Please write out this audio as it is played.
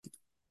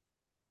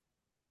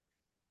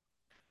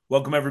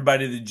Welcome,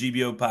 everybody, to the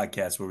GBO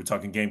podcast, where we're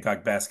talking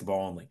Gamecock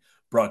basketball only,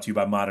 brought to you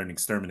by Modern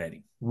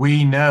Exterminating.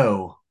 We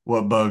know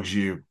what bugs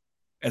you.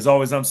 As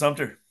always, I'm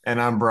Sumter.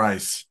 And I'm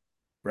Bryce.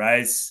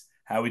 Bryce,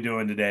 how we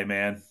doing today,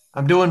 man?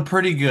 I'm doing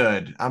pretty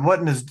good. I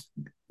wasn't as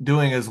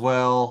doing as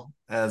well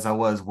as I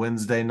was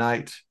Wednesday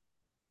night,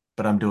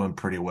 but I'm doing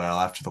pretty well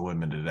after the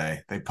women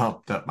today. They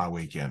pumped up my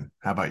weekend.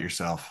 How about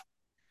yourself?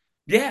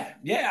 Yeah.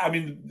 I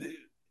mean,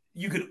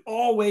 you could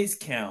always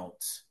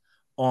count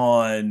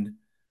on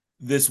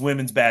this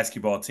women's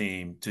basketball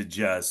team to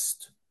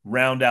just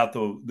round out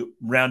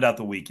the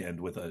weekend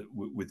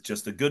with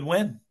just a good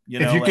win.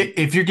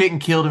 If you're getting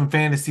killed in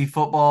fantasy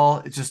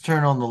football, it's just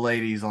turn on the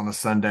ladies on a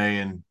Sunday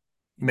and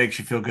makes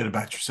you feel good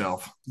about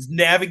yourself. Just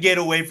navigate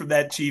away from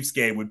that Chiefs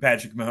game when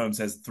Patrick Mahomes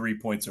has 3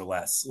 points or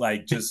less.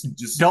 Like just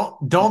Don't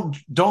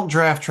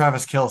draft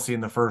Travis Kelce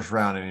in the first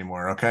round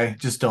anymore, okay?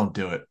 Just don't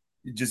do it.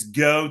 just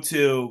go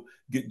to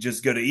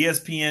just go to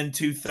ESPN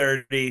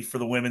 2:30 for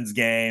the women's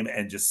game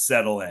and just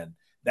settle in.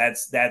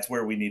 That's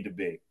where we need to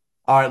be.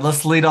 All right,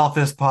 let's lead off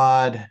this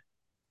pod.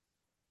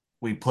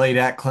 We played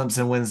at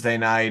Clemson Wednesday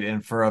night,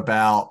 and for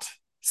about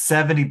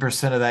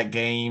 70% of that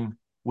game,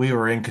 we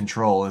were in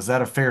control. Is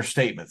that a fair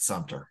statement,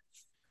 Sumter?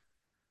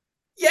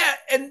 Yeah,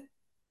 and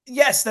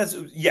yes, that's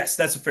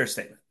a fair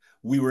statement.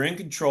 We were in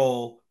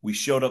control. We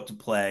showed up to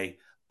play.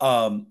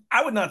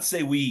 I would not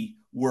say we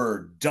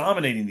were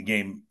dominating the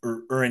game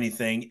or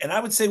anything, and I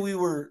would say we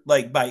were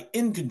like by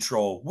in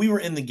control. We were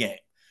in the game.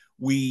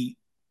 We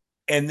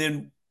and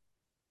then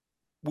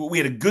we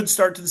had a good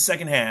start to the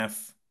second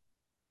half,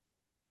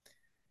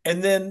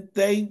 and then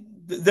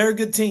they're a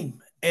good team,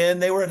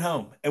 and they were at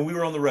home, and we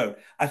were on the road.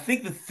 I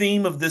think the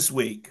theme of this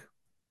week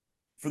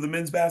for the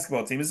men's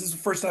basketball team is this is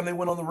the first time they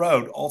went on the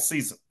road all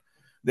season.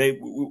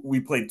 We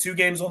played two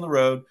games on the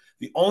road.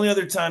 The only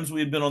other times we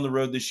had been on the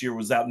road this year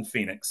was out in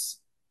Phoenix,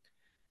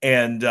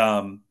 and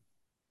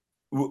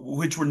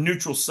which were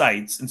neutral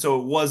sites, and so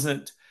it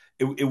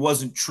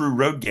wasn't true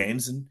road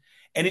games, and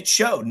it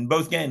showed in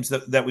both games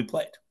that we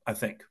played. I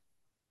think.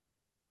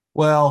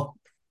 Well,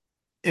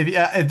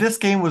 if this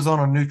game was on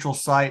a neutral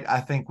site, I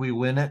think we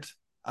win it.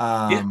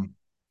 Yeah, Um,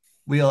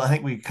 I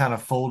think we kind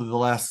of folded the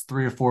last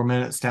 3 or 4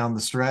 minutes down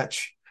the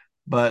stretch.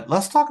 But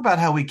let's talk about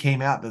how we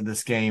came out to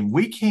this game.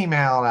 We came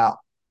out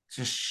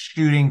just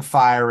shooting,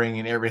 firing,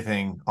 and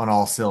everything on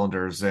all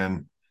cylinders.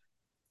 And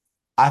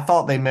I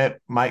thought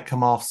might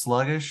come off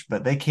sluggish,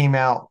 but they came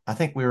out. I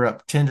think we were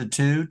up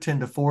 10-2,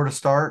 10-4 to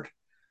start,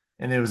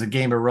 and it was a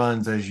game of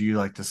runs, as you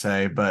like to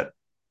say. But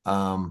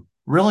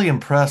really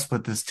impressed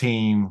with this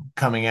team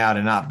coming out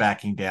and not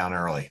backing down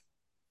early.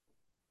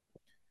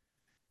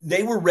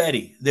 they were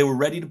ready. They were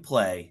ready to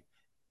play.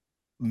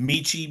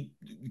 Michi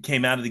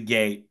came out of the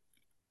gate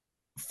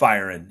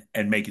firing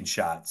and making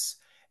shots,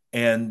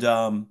 and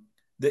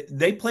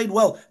they played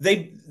well.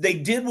 They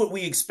did what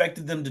we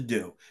expected them to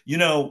do.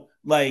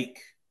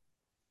 Like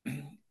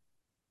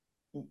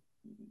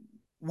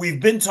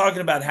we've been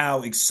talking about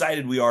how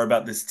excited we are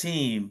about this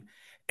team,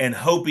 and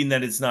hoping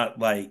that it's not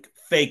like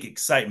fake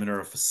excitement or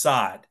a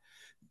facade.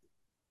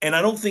 And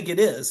I don't think it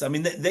is. I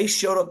mean, they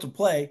showed up to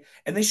play,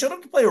 and they showed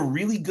up to play a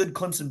really good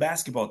Clemson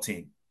basketball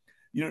team.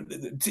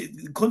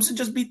 Clemson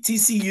just beat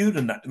TCU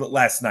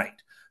last night.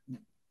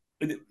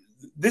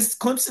 This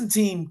Clemson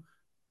team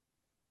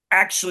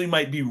actually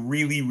might be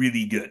really,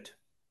 really good.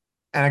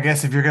 And I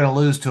guess if you're going to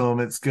lose to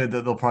them, it's good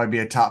that they'll probably be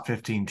a top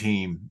 15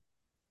 team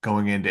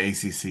going into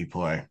ACC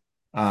play.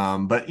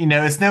 But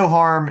it's no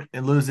harm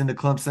in losing to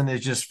Clemson.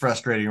 It's just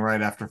frustrating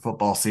right after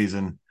football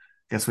season.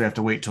 Guess we have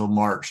to wait till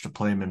March to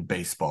play them in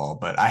baseball.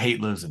 But I hate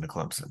losing to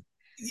Clemson.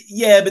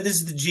 Yeah, but this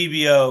is the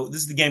GBO.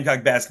 This is the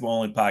Gamecock basketball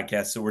only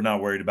podcast, so we're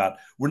not worried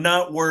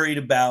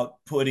about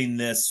putting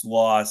this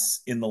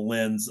loss in the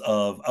lens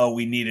of, oh,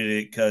 we needed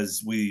it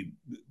because we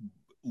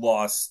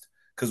lost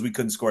because we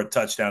couldn't score a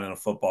touchdown in a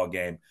football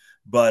game.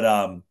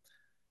 But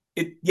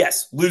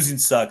yes, losing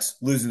sucks.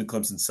 Losing to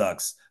Clemson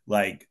sucks.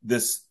 Like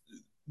this,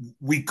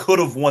 we could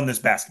have won this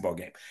basketball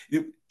game.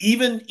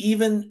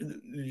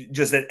 Even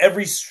just at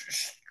every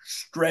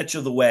stretch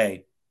of the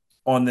way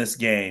on this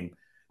game,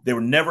 they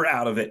were never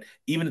out of it.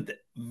 Even at the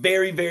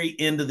very, very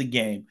end of the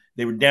game,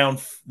 they were down.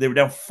 They were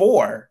down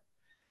four.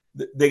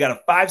 They got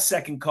a 5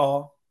 second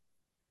call.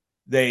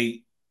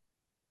 They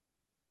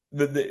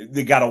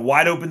they got a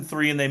wide open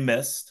three and they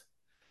missed.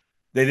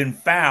 They then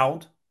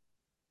fouled.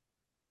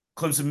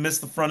 Clemson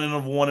missed the front end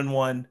of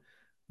 1-1.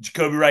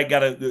 Jacoby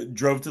Wright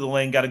drove to the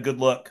lane, got a good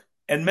look,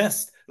 and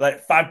missed.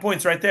 Like 5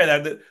 points right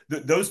there.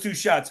 Those two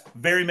shots,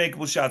 very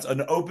makeable shots.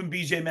 An open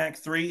BJ Mack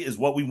three is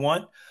what we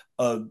want.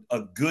 A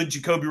good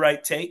Jacoby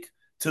Wright take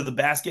to the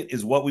basket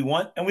is what we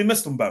want, and we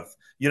missed them both.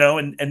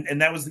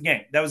 And that was the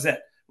game. That was it.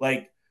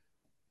 Like,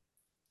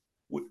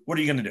 what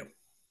are you going to do?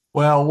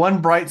 Well,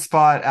 one bright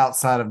spot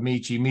outside of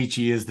Michi.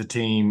 Michi is the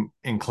team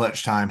in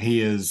clutch time. He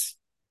is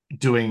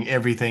doing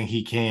everything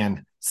he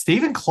can.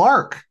 Stephen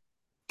Clark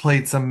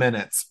played some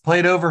minutes,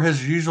 played over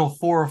his usual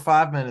 4 or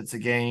 5 minutes a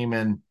game.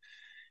 And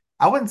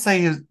I wouldn't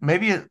say is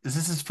this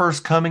his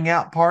first coming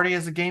out party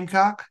as a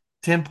Gamecock?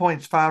 10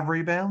 points, 5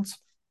 rebounds.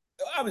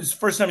 It was the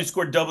first time he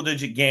scored double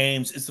digit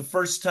games. It's the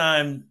first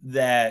time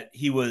that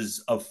he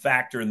was a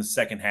factor in the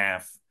second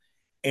half.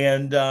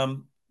 And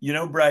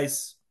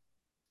Bryce,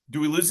 do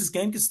we lose this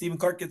game because Stephen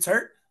Clark gets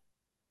hurt?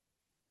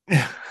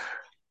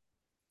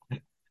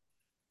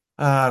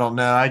 I don't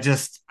know. I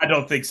just I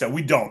don't think so.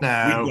 We don't. We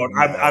no, don't.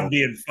 I'm no.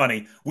 being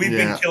funny. We've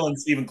been Yeah. killing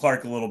Stephen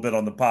Clark a little bit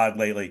on the pod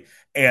lately,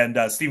 and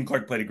Stephen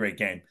Clark played a great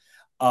game.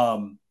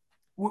 Um,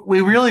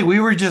 We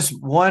were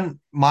just one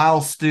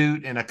Miles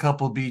Stute and a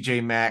couple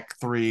BJ Mack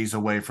threes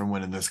away from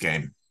winning this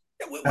game.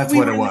 That's we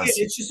what were it in the game. was.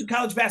 It's just a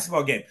college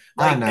basketball game.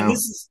 I Like, and know.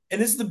 this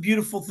is the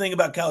beautiful thing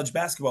about college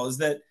basketball is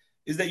that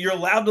you're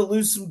allowed to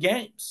lose some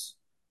games.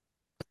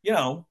 You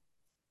know,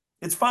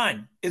 it's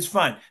fine. It's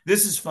fine.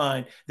 This is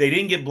fine. They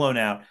didn't get blown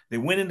out. They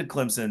went into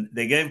Clemson.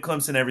 They gave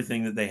Clemson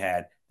everything that they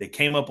had. They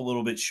came up a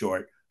little bit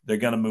short. They're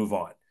going to move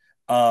on.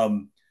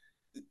 Um,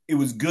 it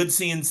was good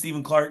seeing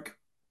Stephen Clark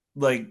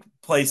like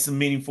play some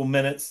meaningful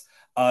minutes.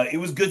 It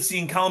was good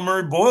seeing Colin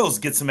Murray Boyles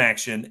get some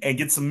action and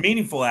get some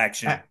meaningful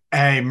action.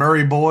 Hey,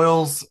 Murray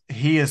Boyles,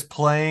 he is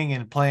playing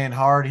and playing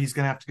hard. He's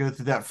going to have to go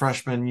through that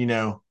freshman,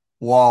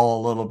 wall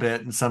a little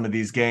bit in some of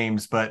these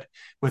games. But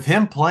with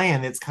him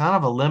playing, it's kind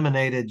of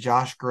eliminated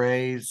Josh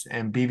Graves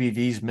and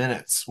BBV's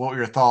minutes. What were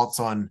your thoughts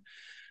on,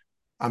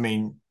 I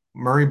mean,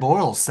 Murray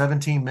Boyles,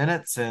 17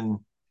 minutes, and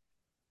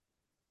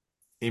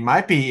he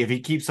might be, if he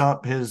keeps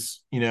up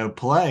his,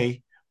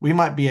 play, we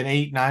might be an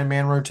 8, 9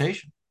 man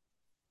rotation.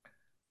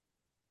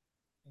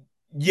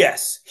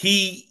 Yes,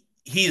 he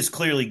is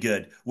clearly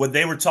good. What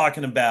they were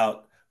talking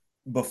about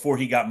before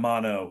he got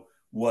mono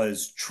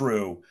was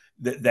true.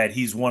 That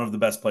he's one of the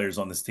best players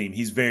on this team.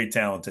 He's very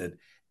talented,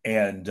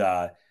 and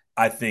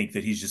I think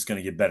that he's just going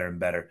to get better and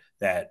better.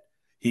 That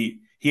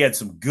he had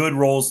some good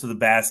rolls to the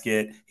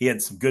basket. He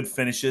had some good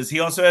finishes. He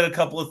also had a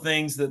couple of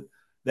things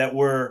that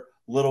were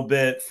a little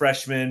bit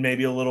freshman,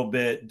 maybe a little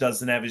bit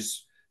doesn't have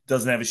his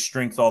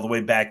strength all the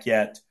way back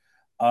yet.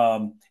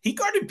 He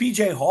guarded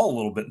PJ Hall a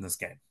little bit in this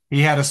game.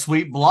 He had a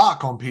sweet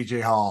block on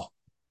PJ Hall.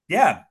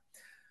 Yeah,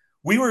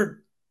 we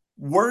were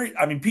worried.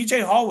 I mean,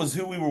 PJ Hall was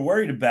who we were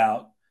worried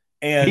about,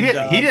 He and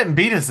didn't he didn't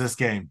beat us this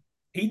game.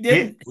 he We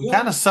didn't. we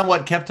kind of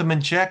somewhat kept him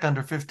in check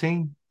under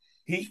 15.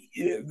 He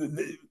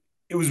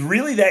it was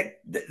really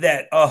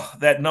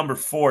that number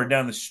four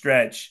down the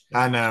stretch,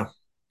 I know.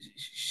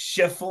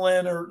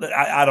 Schifflin, or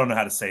I don't know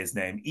how to say his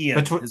name.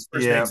 Ian, Between his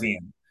first yeah, name's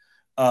Ian,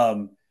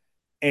 um,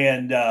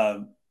 and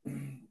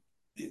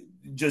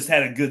just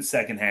had a good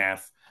second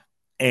half,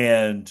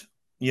 and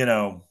you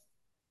know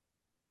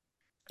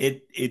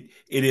it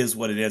is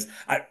what it is.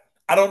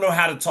 I don't know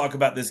how to talk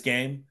about this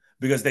game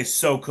because they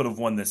so could have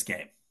won this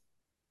game.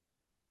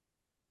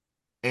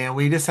 and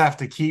we just have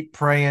to keep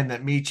praying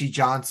that Michi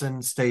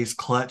Johnson stays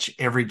clutch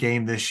every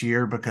game this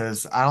year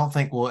because I don't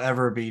think we'll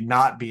ever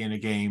not be in a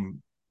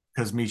game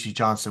because Michi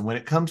Johnson, when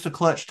it comes to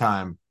clutch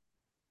time,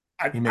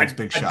 I he makes I,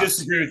 big I shots.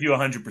 disagree with you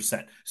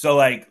 100%. So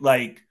like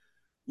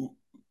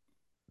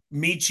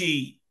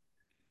Michi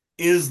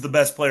is the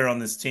best player on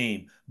this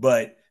team,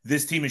 but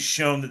this team has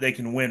shown that they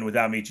can win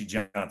without Michi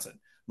Johnson.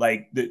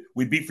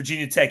 We beat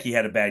Virginia Tech, he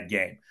had a bad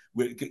game.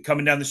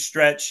 Coming down the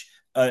stretch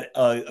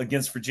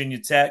against Virginia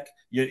Tech,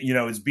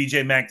 it's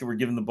BJ Mack that we're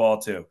giving the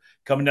ball to.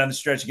 Coming down the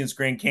stretch against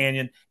Grand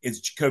Canyon, it's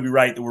Jacoby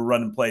Wright that we're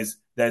running plays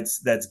that's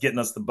getting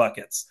us the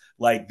buckets.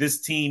 Like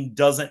this team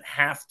doesn't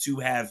have to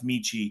have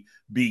Michi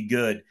be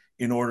good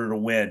in order to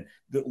win.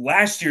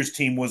 Last year's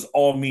team was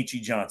all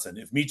Michi Johnson.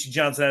 If Michi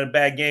Johnson had a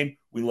bad game,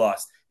 we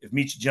lost. If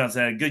Michi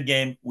Johnson had a good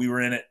game, we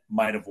were in it,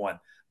 might have won.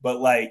 But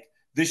like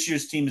this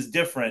year's team is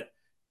different.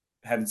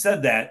 Having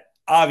said that,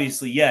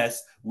 obviously,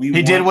 yes, we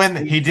He did want.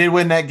 win. He did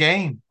win that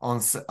game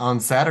on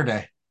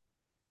Saturday.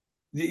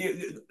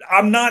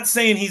 I'm not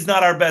saying he's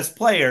not our best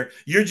player.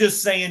 You're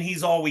just saying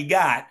he's all we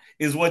got,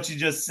 is what you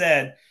just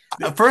said.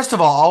 First of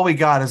all we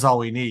got is all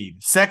we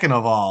need. Second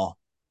of all,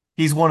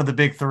 he's one of the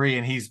big three,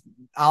 and he's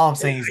all I'm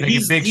saying. He's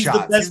making big He's the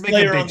shots. He's best making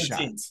player big on the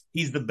team. shots.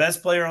 He's the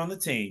best player on the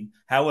team.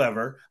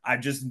 However,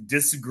 I'm just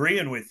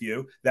disagreeing with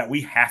you that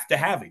we have to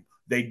have him.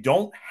 They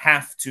don't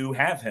have to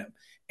have him,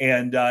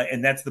 and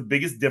that's the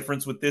biggest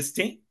difference with this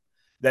team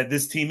that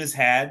this team has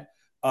had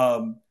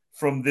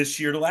from this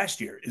year to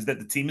last year is that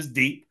the team is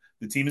deep.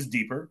 The team is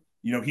deeper.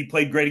 He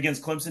played great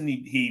against Clemson.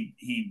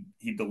 He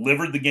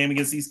delivered the game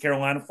against East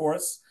Carolina for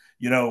us.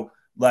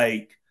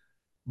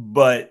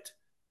 But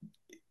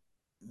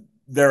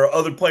there are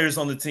other players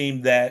on the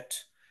team that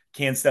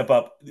can step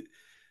up.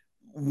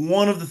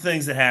 One of the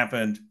things that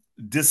happened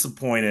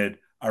disappointed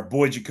our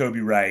boy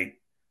Jacoby Wright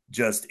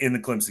just in the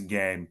Clemson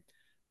game,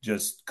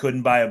 just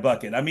couldn't buy a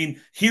bucket. I mean,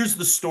 here's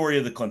the story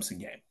of the Clemson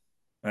game,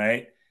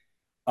 right?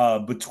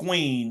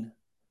 Between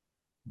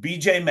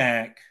BJ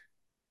Mack,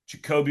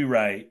 Jacoby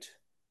Wright,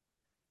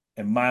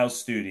 and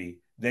Miles Stute,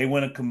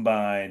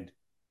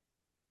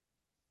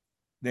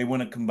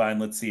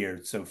 let's see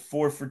here. So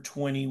 4 for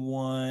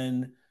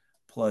 21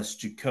 plus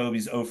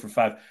Jacoby's 0 for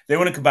 5. They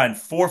want to combine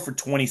 4 for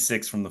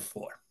 26 from the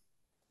floor.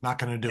 Not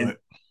going to do And it.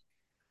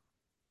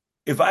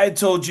 if I had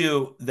told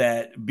you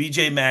that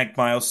BJ Mack,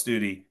 Miles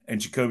Stute,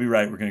 and Jacoby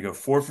Wright were going to go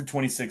 4 for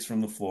 26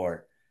 from the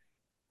floor,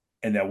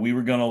 and that we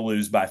were going to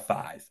lose by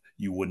 5,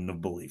 you wouldn't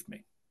have believed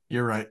me.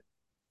 You're right.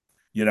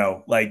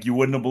 Like you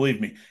wouldn't have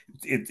believed me.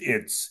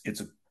 It's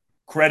a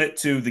credit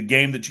to the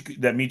game that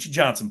Michi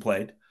Johnson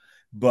played,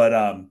 but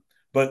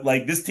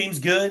like this team's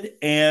good,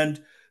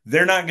 and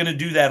they're not going to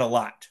do that a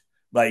lot.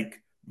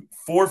 Like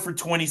 4 for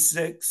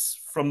 26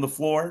 from the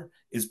floor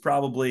is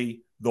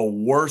probably the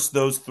worst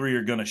those three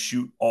are going to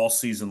shoot all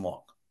season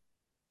long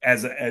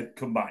as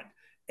combined,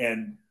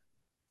 and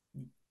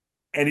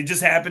it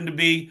just happened to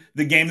be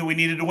the game that we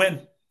needed to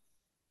win.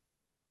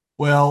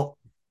 Well,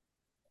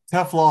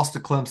 tough loss to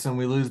Clemson.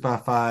 We lose by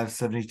 5,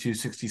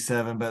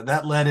 72-67. But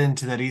that led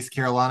into that East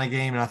Carolina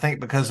game. And I think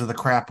because of the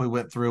crap we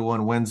went through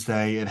on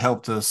Wednesday, it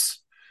helped us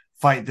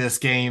fight this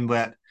game.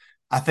 But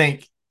I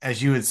think,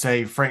 as you would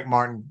say, Frank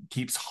Martin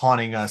keeps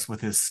haunting us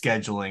with his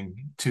scheduling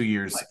 2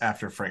 years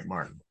after Frank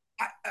Martin.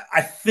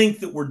 I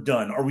think that we're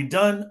done. Are we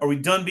done? Are we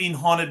done being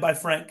haunted by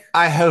Frank?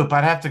 I hope.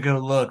 I'd have to go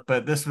look,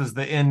 but this was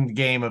the end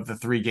game of the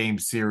 3 game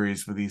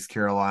series with East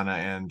Carolina.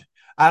 And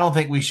I don't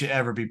think we should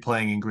ever be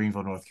playing in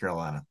Greenville, North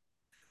Carolina.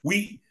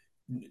 We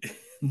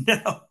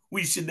no,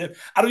 we should never.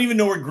 I don't even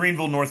know where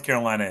Greenville, North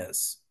Carolina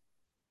is.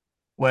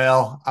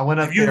 Well, I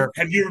went Have up you there.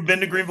 have you ever been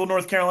to Greenville,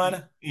 North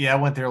Carolina? Yeah, I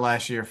went there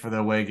last year for the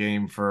away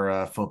game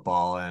for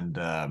football, and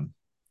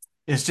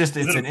Was it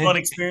a fun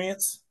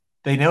experience?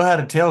 they know how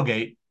to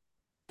tailgate.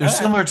 They're All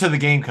right. similar to the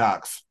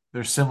Gamecocks.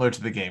 They're similar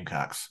to the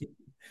Gamecocks.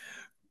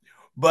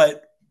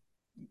 But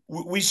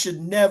we should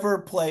never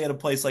play at a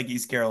place like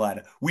East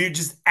Carolina. We're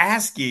just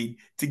asking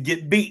to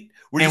get beat.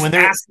 We're And just when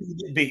they're asking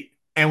to get beat.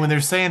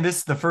 saying this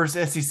is the first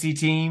SEC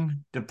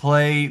team to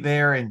play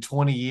there in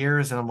 20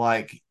 years, and I'm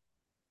like,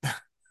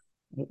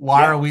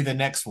 why are Yeah. we the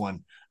next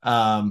one?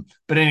 But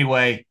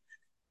anyway,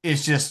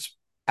 it's just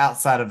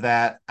outside of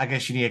that. I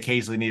guess you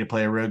occasionally need to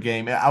play a road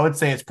game. I would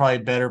say it's probably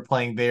better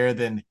playing there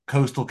than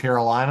Coastal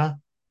Carolina.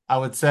 I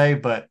would say,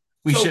 but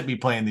we shouldn't So be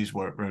playing these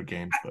road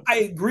games. But I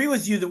agree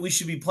with you that we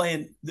should be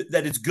playing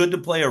that it's good to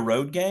play a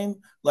road game.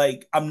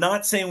 Like I'm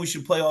not saying we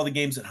should play all the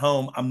games at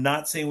home. I'm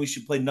not saying we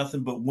should play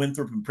nothing but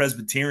Winthrop and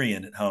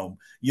Presbyterian at home.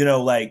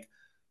 Like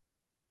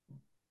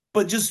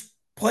but just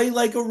play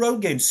like a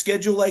road game.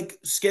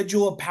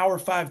 Schedule a Power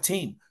 5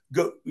 team.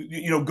 Go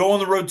on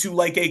the road to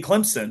like a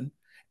Clemson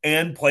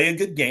and play a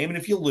good game, and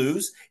if you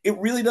lose, it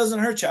really doesn't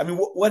hurt you. I mean,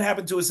 what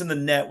happened to us in the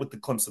net with the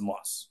Clemson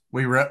loss?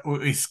 we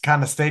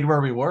kind of stayed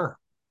where we were.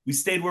 We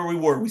stayed where we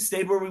were. We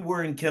stayed where we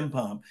were in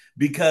Kimpom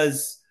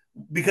because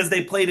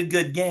they played a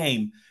good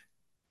game.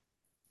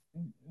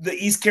 The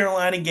East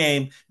Carolina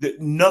game,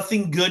 that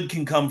nothing good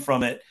can come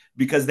from it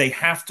because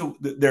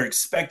they're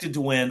expected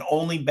to win.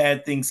 Only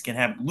bad things can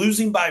happen.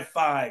 Losing by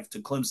 5 to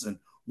Clemson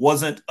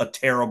wasn't a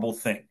terrible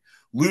thing.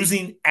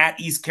 Losing at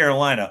East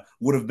Carolina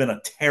would have been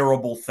a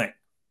terrible thing.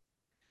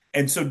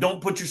 And so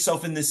don't put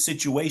yourself in this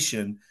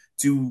situation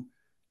to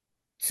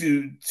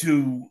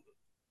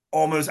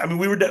almost, I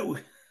mean,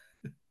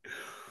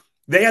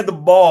 they had the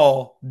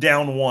ball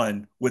down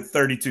 1 with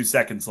 32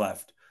 seconds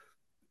left.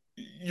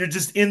 You're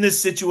just in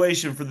this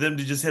situation for them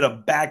to just hit a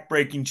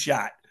back-breaking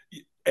shot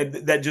and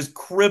that just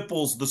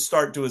cripples the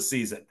start to a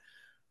season.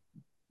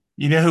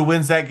 You know who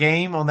wins that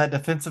game on that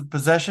defensive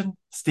possession?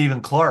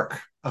 Stephen Clark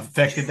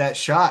affected that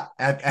shot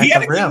He at the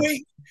had a good rim.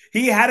 week.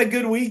 He had a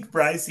good week,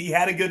 Bryce. He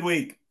had a good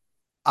week.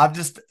 I've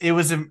just it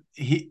was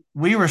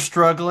we were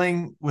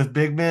struggling with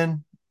big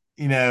men,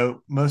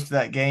 most of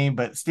that game.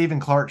 But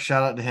Stephen Clark,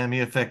 shout out to him. He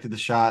affected the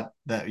shot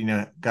that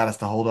got us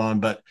to hold on.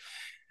 But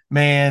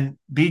man,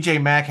 BJ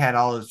Mack had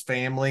all his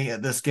family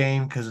at this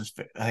game because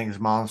I think his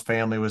mom's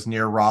family was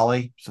near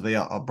Raleigh, so they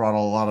brought a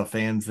lot of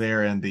fans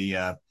there. And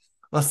the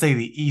let's say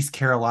the East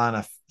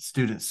Carolina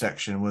student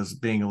section was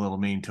being a little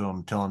mean to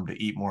him, telling him to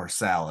eat more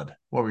salad.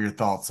 What were your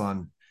thoughts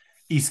on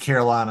East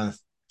Carolina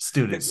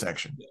student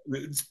section?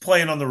 It's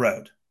playing on the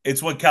road.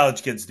 It's what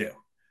college kids do.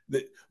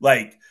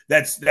 Like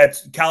that's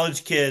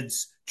college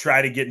kids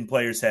try to get in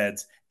players'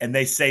 heads and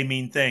they say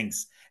mean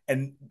things.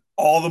 And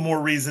all the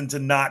more reason to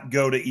not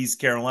go to East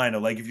Carolina.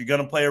 Like if you're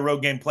going to play a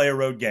road game, play a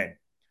road game.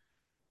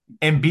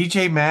 And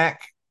BJ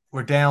Mack,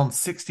 we're down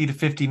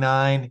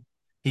 60-59.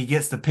 He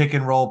gets the pick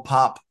and roll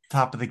pop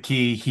top of the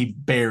key. He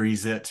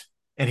buries it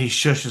and he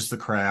shushes the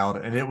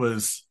crowd. And it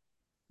was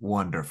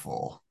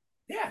wonderful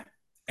Yeah. because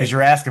And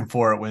you're asking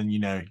for it when,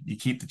 you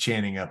keep the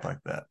chanting up like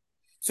that.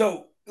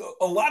 so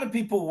a lot of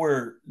people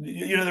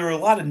there were a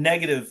lot of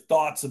negative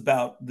thoughts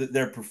about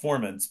their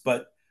performance,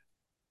 but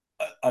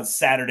a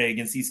Saturday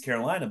against East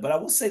Carolina. But I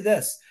will say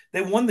this: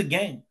 they won the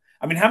game.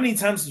 I mean, how many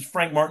times does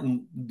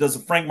a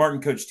Frank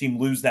Martin coach team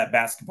lose that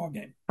basketball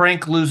game?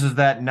 Frank loses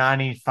that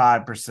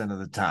 95% of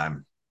the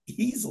time.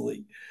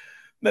 Easily.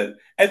 But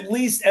at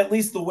least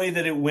the way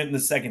that it went in the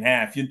second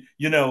half,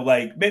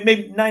 like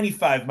maybe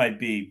 95 might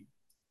be,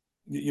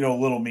 a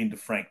little mean to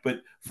Frank,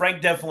 but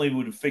Frank definitely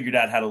would have figured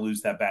out how to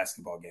lose that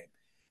basketball game.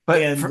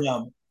 But And for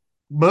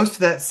most of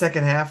that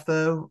second half,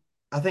 though,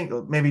 I think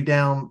maybe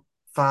down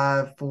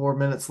 4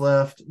 minutes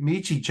left.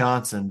 Michi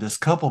Johnson, this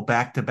couple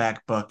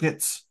back-to-back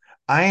buckets.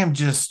 I'm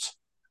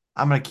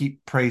going to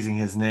keep praising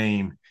his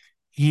name.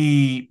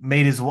 He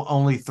made his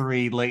only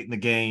 3 late in the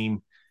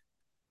game.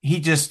 he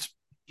just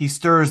he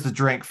stirs the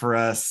drink for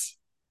us.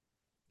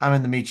 I'm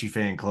in the Michi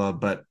fan club,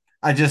 but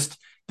I just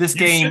this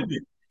You should game, be.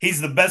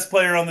 He's the best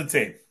player on the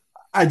team.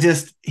 I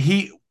just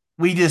he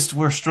we just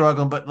were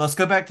struggling. But let's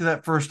go back to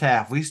that first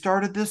half. We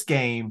started this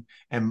game,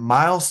 and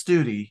Miles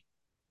Studi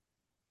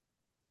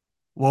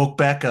woke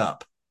back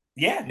up,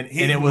 Yeah, and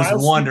he it was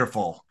Miles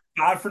wonderful.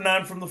 5 for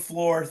 9 from the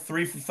floor,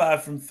 3 for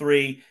 5 from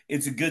three.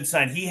 It's a good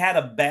sign. He had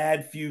a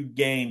bad few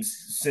games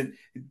since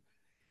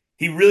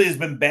he really has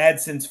been bad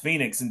since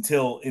Phoenix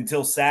until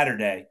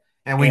Saturday,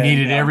 And we and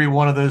needed every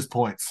one of those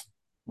points.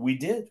 we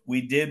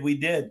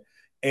did,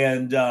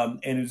 and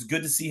it was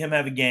good to see him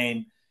have a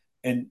game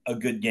and a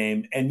good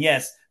game. And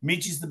yes,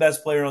 Michi's the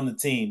best player on the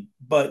team,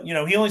 but he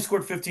only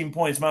scored 15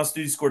 points. Miles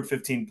Studi scored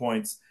 15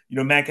 points.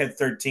 Mac had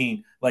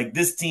 13. Like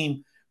this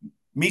team,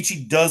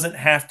 Michi doesn't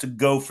have to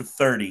go for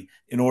 30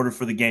 in order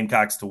for the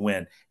Gamecocks to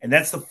win. And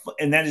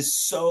that is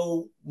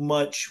so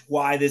much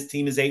why this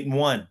team is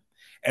 8-1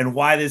 and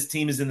why this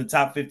team is in the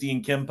top 50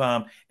 in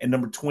KenPom and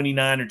number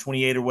 29 or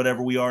 28 or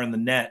whatever we are in the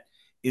net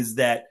is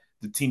that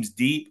the team's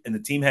deep and the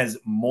team has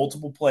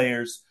multiple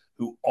players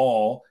who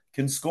all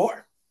can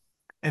score.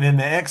 And then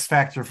the X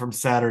factor from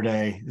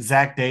Saturday,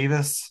 Zach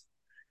Davis,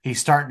 he's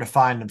starting to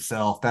find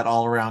himself that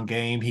all around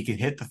game. He can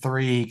hit the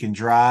three, he can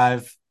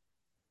drive.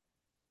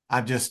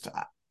 I'm just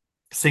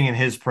singing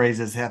his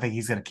praises. I think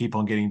he's going to keep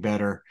on getting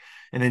better.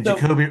 And then So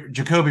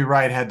Jacoby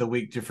Wright had the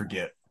week to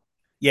forget.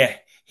 yeah,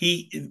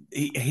 he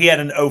had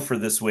an O for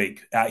this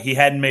week. He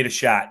hadn't made a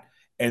shot,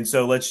 and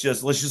so let's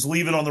just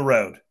leave it on the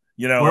road.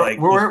 Like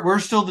We're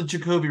still the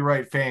Jacoby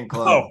Wright fan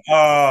club.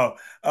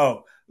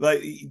 oh,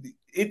 like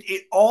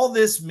it. All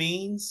this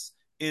means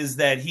is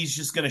that he's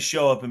just going to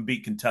show up and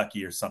beat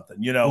Kentucky or something.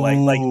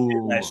 Like he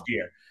did last Ooh.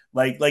 year.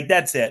 Like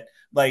that's it.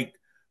 Like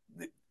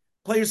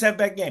players have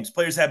bad games.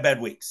 Players have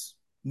bad weeks.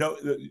 No,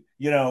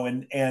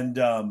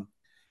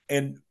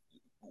 and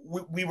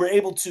we were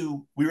able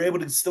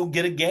to still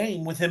get a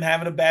game with him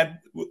having a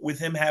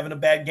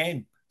bad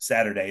game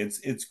Saturday.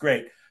 It's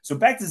great. So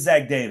back to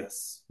Zach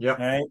Davis. All Yep.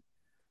 right.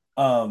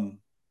 Um,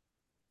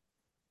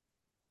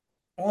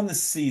 on the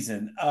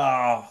season,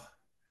 oh,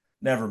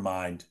 never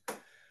mind.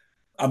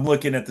 I'm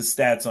looking at the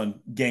stats on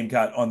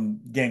Gamecock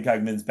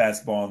men's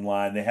basketball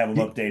online. They have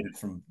them updated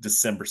from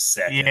December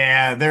 2nd.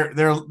 Yeah, they're a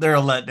They're a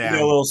letdown.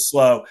 little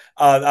slow.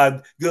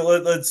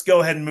 Let's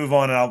go ahead and move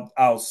on, and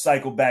I'll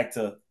cycle back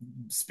to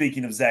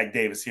speaking of Zach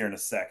Davis here in a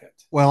second.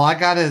 Well, I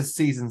got his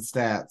season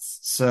stats.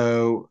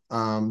 So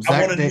I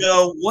want to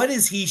know what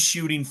is he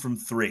shooting from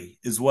three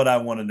is what I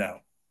want to know.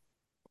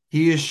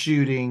 he is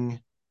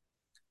shooting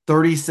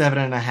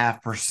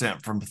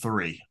 37.5% from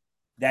three.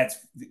 That's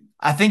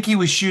I think he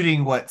was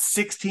shooting what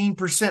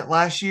 16%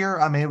 last year.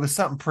 I mean, it was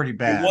something pretty It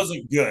bad.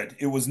 wasn't good.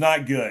 It was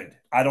not good.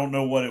 I don't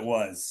know what it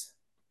was.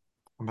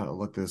 I'm about to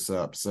look this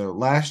up. So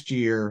last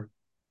year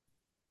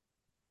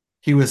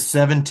he was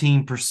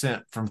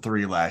 17% from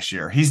three last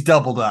year. He's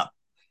doubled up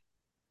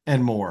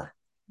and more.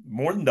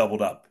 More than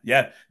doubled up.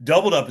 Yeah,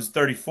 doubled up is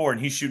 34,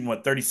 and he's shooting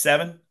what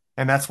 37.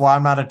 And that's why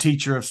I'm not a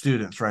teacher of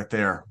students right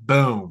there.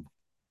 Boom.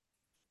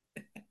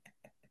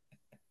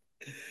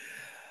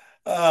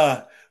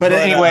 Uh, But but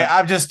anyway,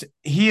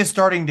 he is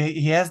starting to,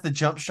 he has the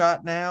jump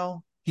shot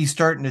now. He's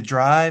starting to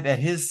drive at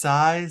his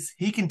size.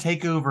 He can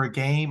take over a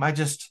game. I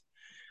just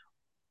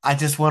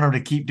want him to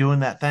keep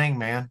doing that thing,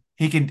 man.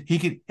 He can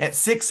at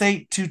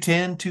 6'8",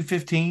 210,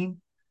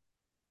 215.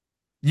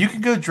 You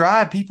can go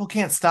drive. People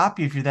can't stop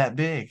you if you're that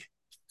big.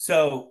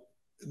 so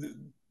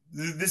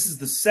this is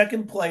the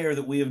second player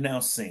that we have now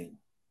seen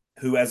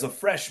who, as a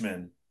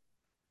freshman,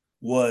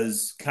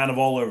 was kind of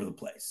all over the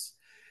place.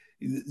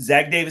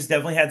 Zach Davis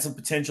definitely had some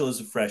potential as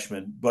a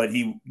freshman, but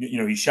he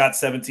shot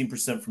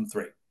 17% from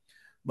three.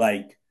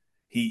 Like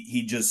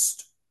he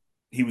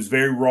was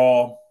very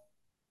raw.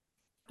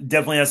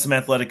 Definitely has some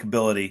athletic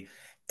ability.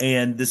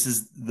 And this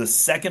is the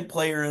second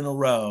player in a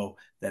row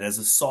that, as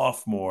a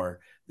sophomore,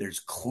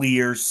 there's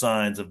clear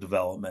signs of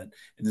development.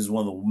 And this is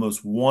one of the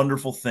most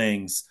wonderful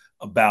things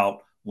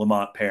about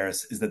Lamont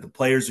Paris is that the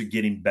players are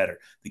getting better.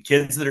 The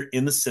kids that are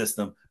in the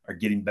system are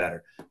getting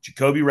better.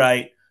 Jacoby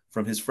Wright,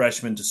 from his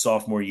freshman to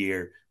sophomore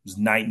year, was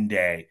night and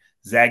day.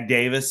 Zach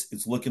Davis,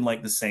 it's looking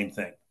like the same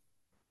thing.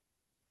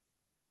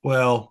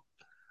 Well,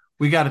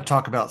 we got to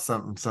talk about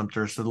something,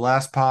 Sumter. So the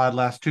last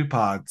two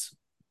pods,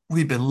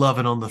 we've been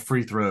loving on the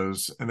free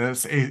throws, and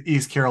this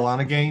East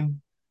Carolina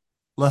game.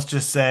 Let's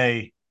just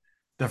say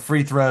the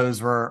free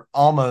throws were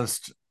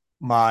almost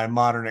my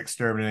modern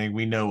exterminating.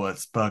 We know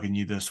what's bugging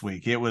you this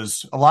week. It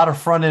was a lot of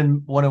front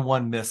end one and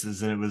one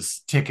misses, and it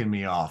was ticking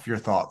me off. Your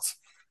thoughts?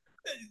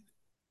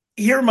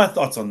 Here are my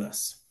thoughts on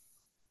this.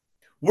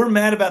 We're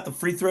mad about the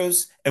free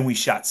throws, and we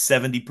shot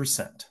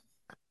 70%.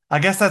 I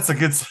guess that's a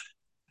good.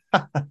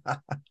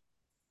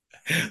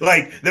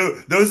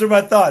 Those are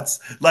my thoughts.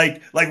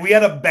 Like we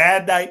had a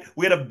bad night.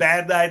 We had a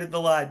bad night at the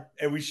line,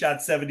 and we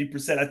shot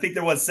 70%. I think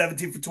there was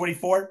 17 for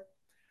 24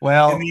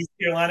 in the Well, East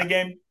Carolina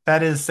game.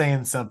 that is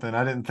saying something.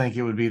 I didn't think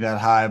it would be that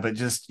high, but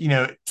just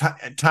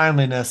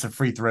timeliness of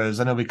free throws.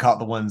 I know we caught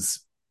the ones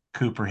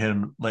Cooper hit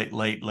him late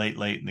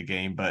in the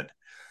game, but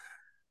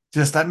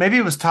Just that maybe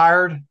it was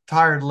tired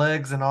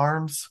legs and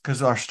arms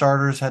because our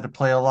starters had to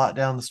play a lot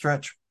down the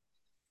stretch.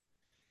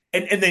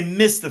 And they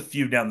missed a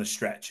few down the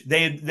stretch.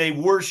 They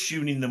were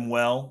shooting them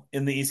well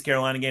in the East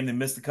Carolina game. They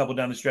missed a couple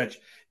down the stretch.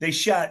 They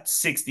shot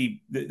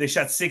 60. They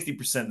shot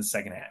 60% in the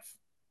second half.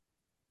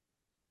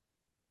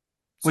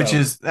 So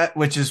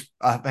Which is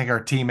I think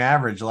our team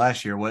average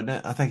last year, wasn't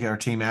it? I think our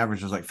team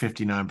average was like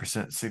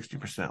 59%,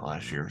 60%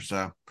 last year.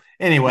 So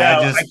anyway, I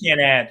no, I just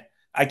can't add.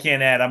 I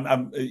can't add.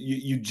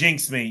 You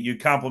jinxed me. You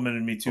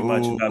complimented me too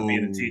much about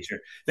being a ooh. teacher.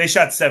 They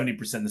shot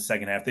 70% in the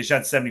second half. They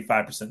shot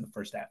 75% in the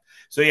first half.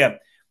 So yeah,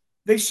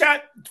 they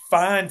shot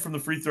fine from the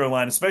free throw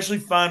line, especially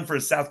fine for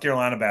a South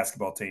Carolina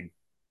basketball team.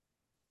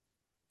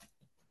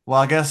 Well,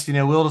 I guess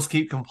we'll just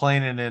keep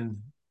complaining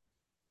and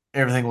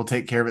everything will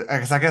take care of it.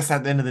 Because I guess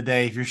at the end of the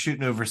day, if you're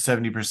shooting over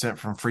 70%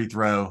 from free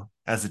throw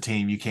as a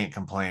team, you can't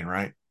complain,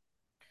 right?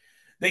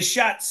 They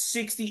shot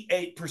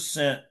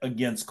 68%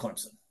 against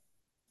Clemson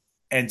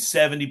and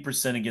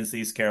 70% against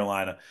East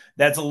Carolina.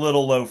 That's a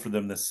little low for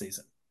them this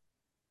season.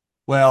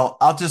 Well,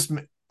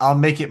 I'll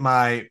make it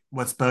my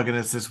what's bugging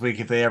us this week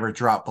if they ever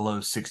drop below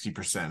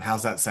 60%.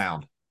 How's that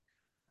sound?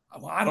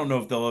 Well, I don't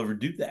know if they'll ever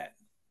do that.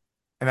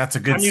 And that's a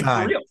I good mean, for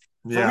sign. real,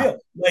 for Yeah. real.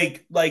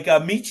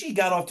 Michi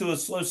got off to a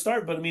slow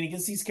start, but I mean,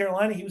 against East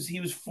Carolina, he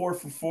was 4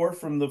 for 4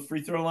 from the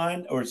free throw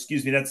line, or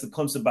excuse me, that's the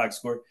Clemson box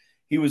score.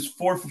 He was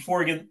 4 for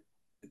 4 again.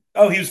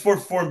 Oh, he was 4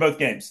 for 4 in both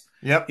games.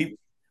 Yep. He,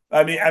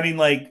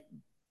 like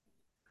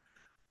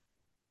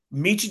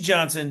Michi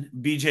Johnson,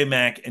 BJ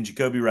Mack, and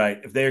Jacoby Wright,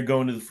 if they are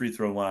going to the free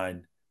throw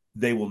line,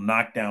 they will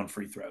knock down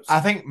free I throws.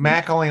 think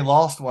Mac only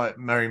lost what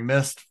Murray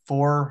missed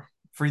 4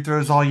 free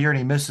throws all year, and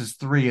he misses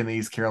three in the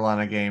East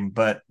Carolina game.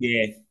 But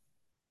Yeah,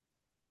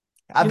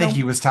 I you think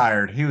he know, was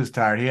tired. He was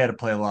tired. He had to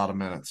play a lot of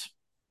minutes.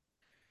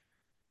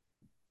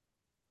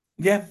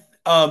 yeah.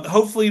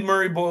 Hopefully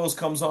Murray Boyles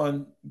comes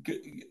on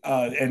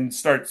and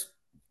starts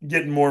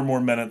getting more and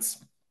more minutes.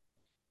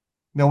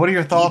 Now, what are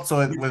your He, thoughts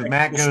with, he's with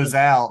Matt technical goes strength.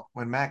 out?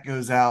 When Matt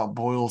goes out,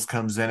 Boyles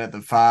comes in at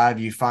the five.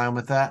 You fine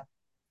with that?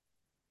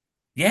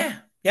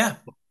 Yeah, yeah.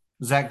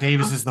 Zach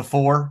Davis is the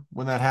four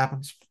when that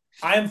happens.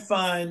 I'm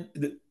fine.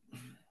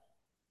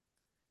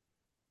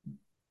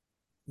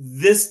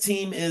 This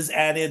team is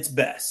at its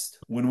best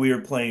when we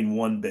are playing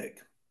one big.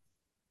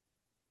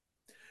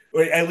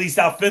 Or at least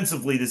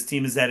offensively, this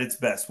team is at its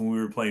best when we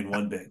were playing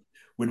one big.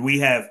 When we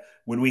have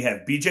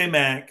BJ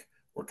Mack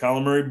or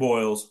Colin Murray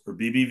Boyles or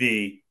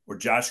BBV or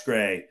Josh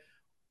Gray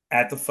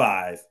at the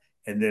five,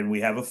 and then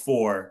we have a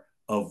four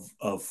of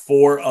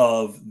four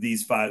of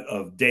these five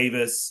of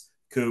Davis,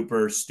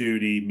 Cooper,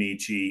 Studi,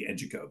 Michi, and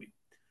Jacoby.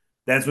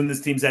 That's when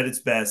this team's at its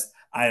best.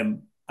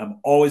 I'm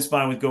always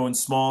fine with going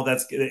small.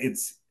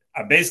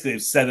 I basically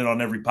have said it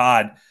on every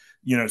pod,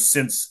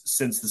 since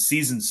the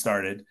season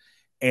started,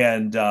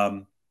 and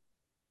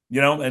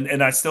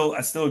and I still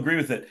agree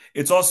with it.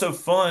 It's also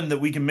fun that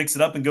we can mix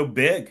it up and go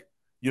big.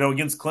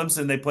 Against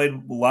Clemson, they played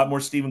a lot more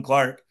Stephen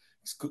Clark.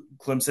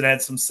 Clemson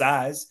had some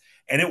size,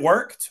 and it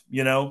worked.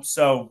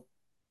 So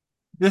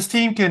This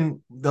team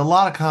can a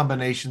lot of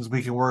combinations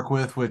we can work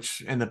with,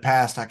 which in the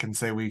past I can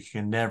say we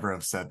can never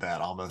have said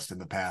that almost in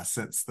the past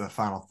since the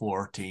Final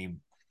Four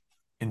team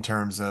in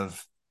terms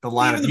of the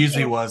even lineup the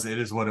usually final, was it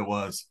is what it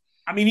was.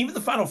 even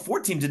the Final Four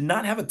team did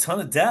not have a ton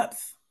of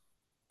depth.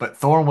 But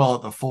Thornwell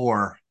at the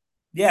four,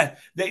 Yeah,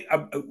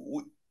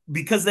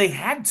 because they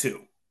had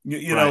to.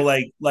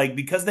 right.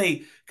 Because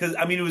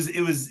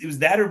it was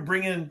that or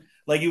bringing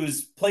it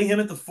was play him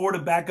at the four to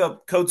back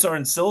up Kotsar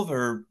and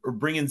Silva or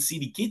bring in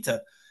CD Kita.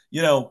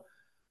 You know,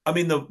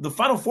 the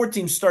Final Four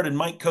team started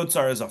Mike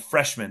Kotsar as a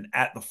freshman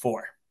at the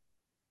four.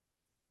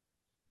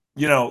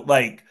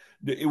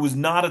 It was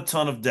not a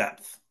ton of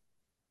depth.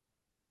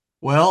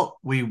 Well,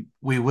 we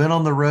went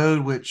on the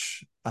road,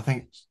 which I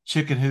think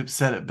Chicken Hoop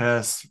said it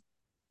best.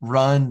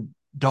 Run,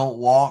 don't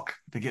walk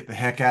to get the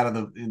heck out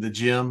of the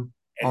gym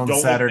And on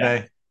don't look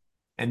back. Saturday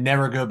and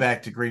never go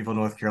back to Greenville,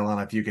 North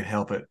Carolina if you can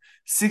help it.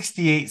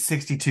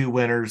 68-62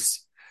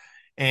 winners.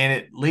 And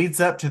it leads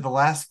up to the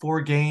last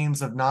four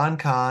games of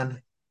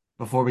non-con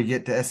before we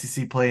get to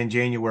SEC play in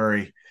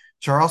January.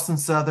 Charleston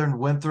Southern,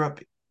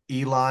 Winthrop,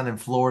 Elon,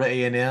 and Florida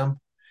A&M.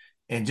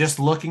 And just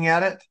looking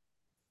at it,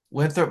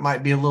 Winthrop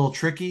might be a little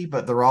tricky,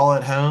 but they're all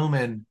at home.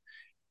 And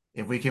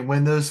if we can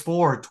win those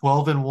four,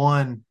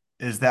 12-1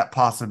 is that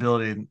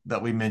possibility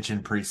that we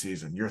mentioned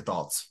preseason. Your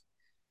thoughts?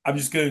 I'm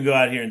just gonna go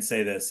out here and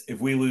say this. If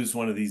we lose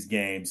one of these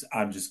games,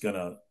 I'm just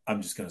gonna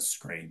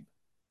scream.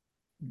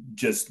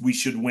 Just we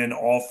should win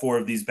all four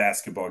of these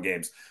basketball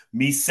games.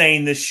 Me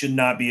saying this should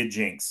not be a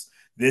jinx.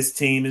 This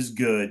team is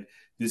good.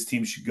 This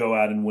team should go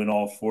out and win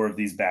all four of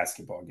these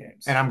basketball And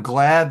games. I'm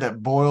glad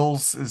that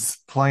Boyles is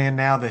playing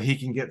now that he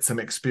can get some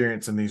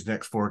experience in these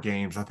next four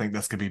games. I think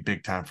that's going to be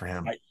big time for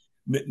him. Right.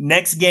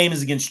 Next game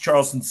is against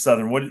Charleston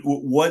Southern.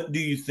 What do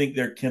you think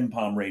their Kim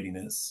Pom rating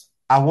is?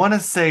 I want to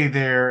say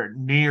they're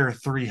near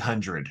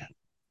 300.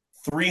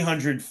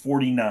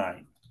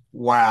 349.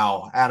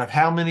 Wow. Out of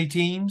how many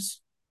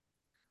teams?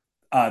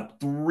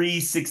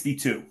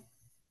 362.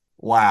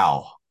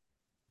 Wow.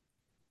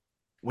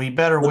 We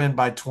better win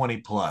by 20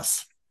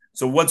 plus.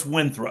 So what's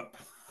Winthrop?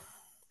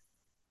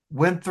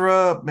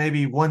 Winthrop,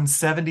 maybe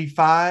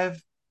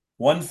 175.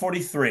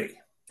 143.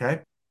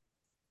 Okay.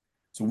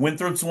 So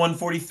Winthrop's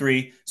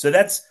 143. So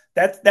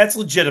that's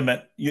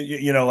legitimate.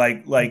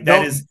 Like that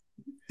They'll is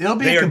it'll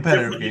be a they are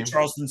competitive different than game.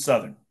 Charleston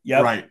Southern.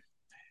 Yep. Right.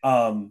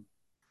 Um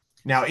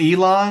Now,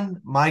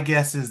 Elon, my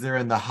guess is they're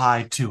in the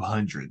high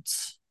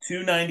 200s.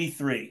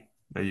 293.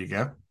 There you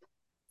go.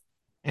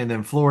 And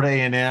then Florida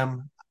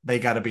A&M, they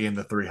got to be in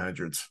the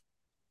 300s.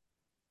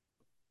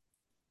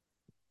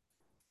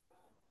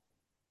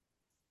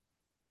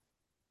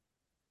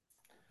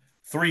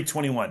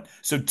 321.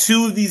 So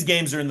two of these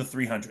games are in the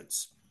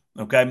 300s.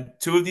 Okay?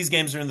 Two of these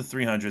games are in the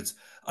 300s.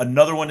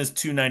 Another one is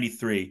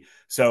 293.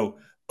 So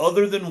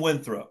other than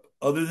Winthrop,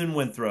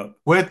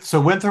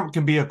 So Winthrop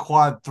can be a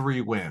quad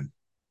three win.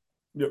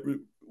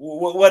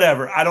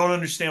 whatever. I don't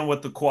understand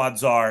what the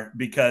quads are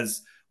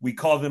because we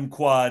call them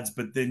quads,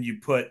 but then you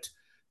put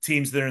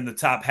teams that are in the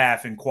top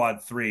half in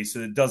quad three, so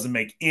it doesn't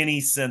make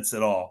any sense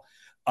at all.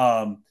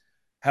 Um,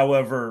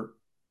 However,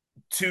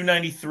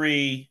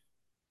 293,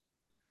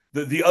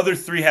 the other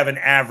three have an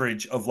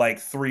average of like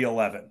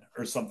 311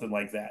 or something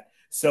like that.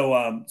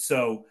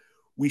 So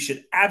we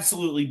should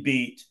absolutely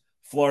beat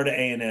Florida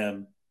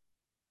A&M,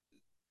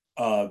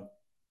 uh,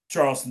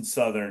 Charleston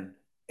Southern,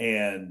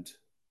 and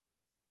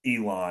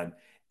Elon,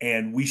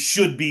 and we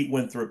should beat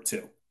Winthrop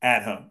too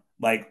at home.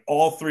 Like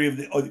all three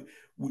of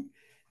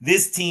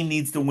this team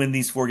needs to win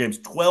these four games.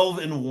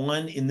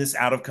 12-1 in this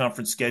out of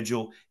conference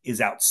schedule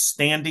is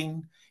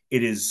outstanding.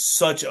 It is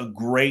such a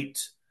great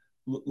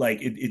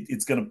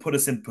it's going to put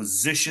us in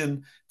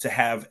position to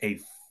have a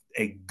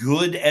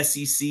good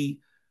SEC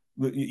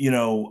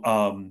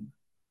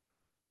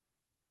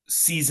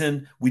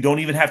season. We don't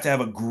even have to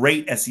have a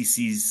great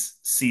SEC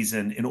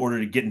season in order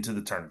to get into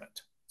the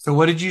tournament. So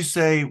what did you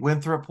say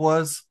Winthrop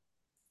was?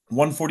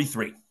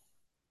 143.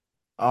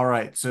 All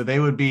right. So they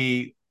would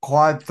be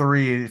quad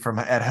three from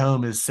at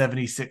home is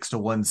 76 to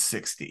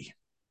 160.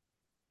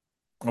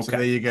 So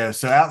there Okay. you go.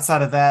 So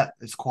outside of that,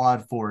 it's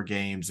quad four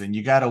games, and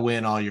you got to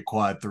win all your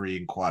quad three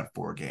and quad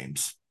four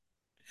games.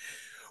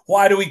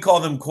 Why do we call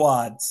them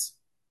quads?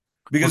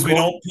 We're Because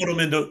going.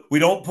 we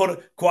don't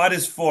put quad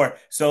is four.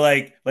 So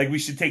like we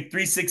should take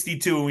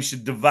 362 and we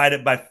should divide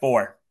it by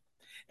four.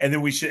 And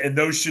then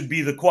those should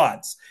be the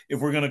quads if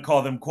we're going to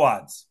call them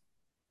quads.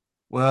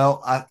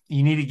 Well,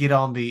 you need to get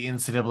on the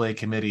NCAA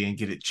committee and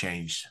get it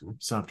changed,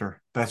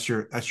 Sumter. That's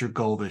your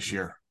goal this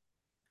year.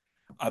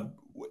 Uh,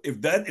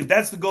 if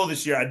that's the goal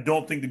this year, I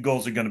don't think the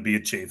goals are going to be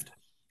achieved.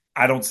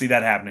 I don't see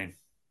that happening.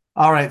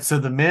 All right. So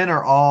the men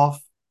are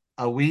off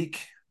a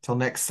week till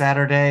next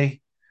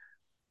Saturday.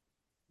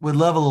 Would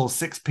love a little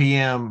 6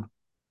 p.m.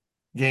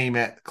 game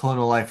at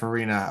Colonial Life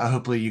Arena.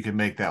 Hopefully you can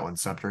make that one,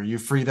 Sumter. Are you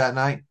free that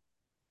night?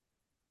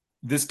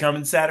 This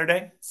coming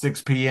Saturday,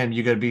 6 p.m.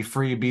 You got to be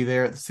free to be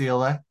there at the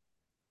CLA.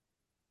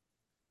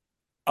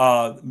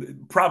 uh,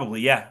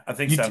 probably yeah, I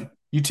think so.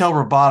 You tell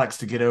robotics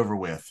to get over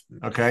with.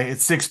 Okay,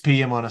 it's 6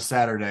 p.m. on a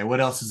Saturday.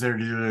 What else is there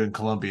to do in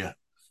Columbia?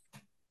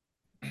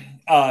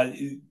 Uh,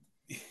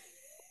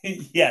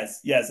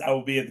 yes, I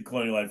will be at the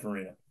Colonial Life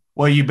Arena.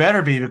 Well, you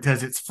better be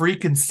because it's free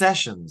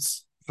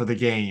concessions for the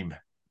game,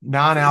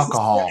 Is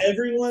this for non-alcohol.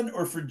 everyone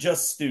or for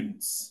just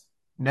students?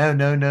 No,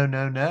 no, no,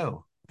 no,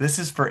 no. This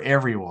is for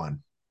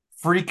everyone.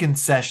 Free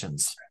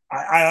concessions.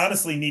 I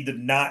honestly need to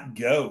not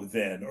go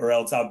then, or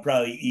else I'll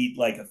probably eat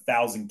like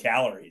 1,000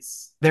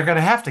 calories. They're going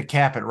to have to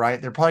cap it, right?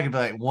 They're probably going to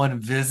be like one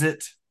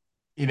visit,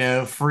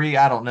 free.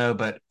 I don't know,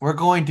 but we're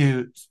going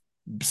to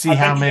see I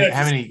how bet you're many. gonna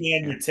have How to many?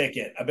 scan your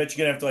ticket. I bet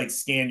you're gonna have to like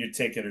scan your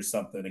ticket or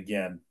something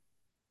again.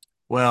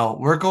 Well,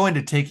 we're going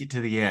to take it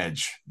to the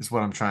edge. Is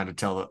what I'm trying to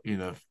tell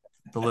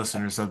the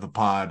listeners of the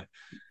pod.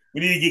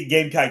 We need to get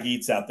Gamecock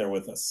Eats out there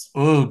with us.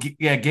 Oh,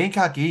 yeah,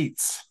 Gamecock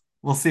Eats.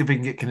 We'll see if we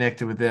can get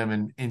connected with them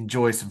and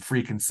enjoy some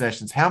free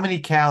concessions. How many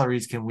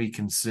calories can we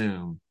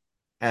consume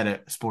at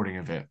a sporting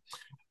event?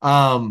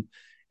 Um,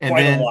 and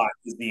Quite a then, lot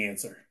is the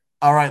answer.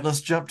 all right,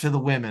 let's jump to the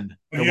women.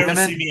 Have The you ever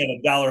seen women, me at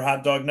a dollar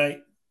hot dog night?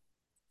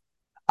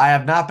 I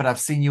have not, but I've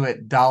seen you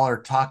at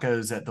Dollar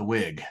Tacos at the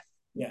Wig.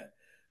 Yeah.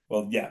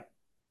 Well, yeah.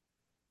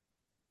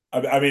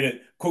 I mean,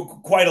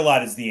 quite a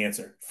lot is the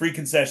answer. Free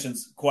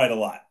concessions, quite a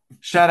lot.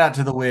 Shout out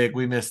to the Wig.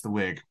 We missed the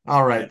Wig.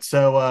 All Yeah. right,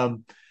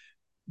 so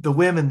the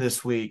women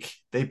this week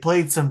they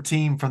played some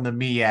team from the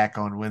MEAC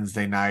on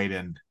Wednesday night,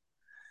 and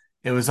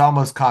it was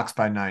almost Cox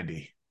by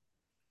 90.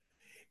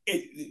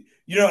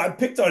 I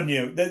picked on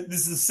you.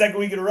 This is the second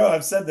week in a row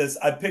I've said this.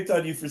 I picked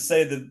on you for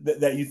saying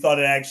that you thought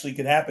it actually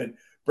could happen.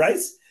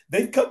 Bryce,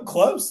 they've come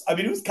close. I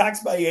mean, it was Cox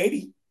by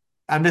 80.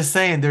 I'm just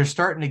saying they're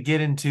starting to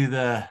get into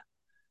the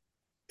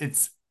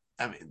it's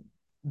I mean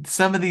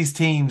some of these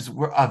teams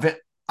were of it.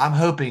 I'm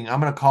hoping I'm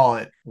going to call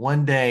it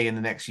one day in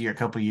the next year, a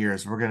couple of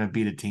years, we're going to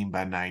beat a team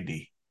by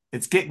 90.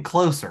 It's getting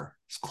closer.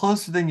 It's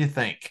closer than you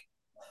think.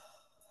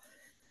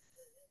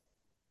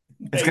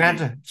 Maybe.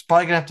 It's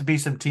probably gonna have to be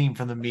some team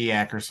from the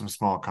MEAC or some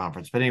small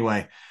conference. But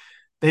anyway,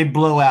 they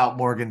blow out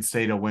Morgan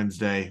State on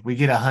Wednesday. We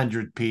get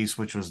 100 piece,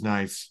 which was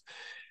nice.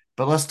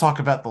 But let's talk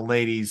about the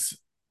ladies.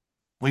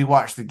 we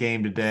watched the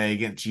game today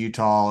against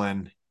Utah,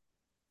 and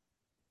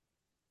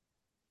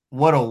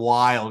what a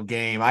wild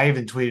game. I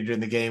even tweeted during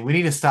the game, we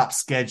need to stop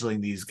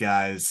scheduling these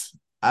guys.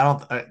 I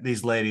don't,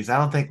 these ladies, I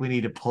don't think we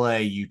need to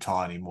play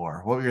Utah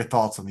anymore. What were your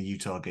thoughts on the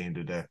Utah game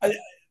today?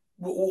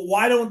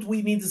 Why don't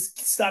we need to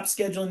stop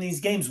scheduling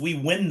these games? We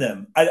win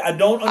them. I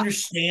don't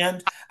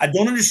understand. I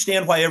don't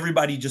understand why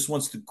everybody just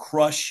wants to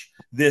crush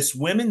this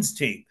women's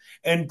team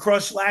and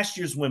crush last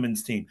year's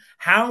women's team.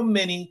 How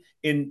many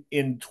in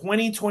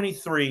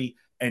 2023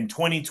 and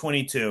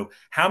 2022?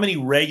 How many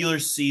regular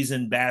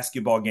season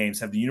basketball games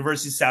have the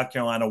University of South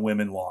Carolina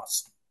women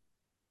lost?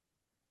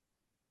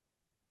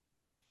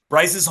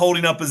 Bryce is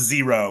holding up a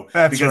zero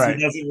That's because he right.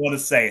 doesn't want to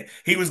say it.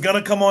 He was going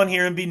to come on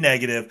here and be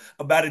negative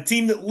about a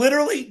team that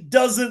literally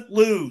doesn't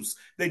lose.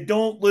 They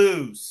don't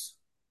lose.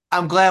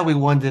 I'm glad we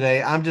won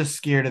today. I'm just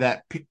scared of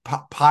that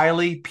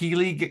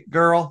Peely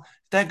girl.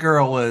 That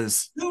girl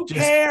was Who just,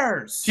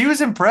 she cares?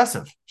 was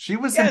impressive. She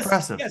was Yes,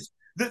 impressive. yes.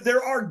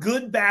 There are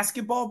good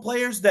basketball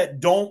players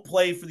that don't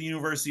play for the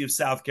University of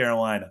South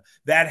Carolina.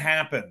 That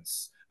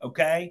happens.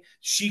 Okay.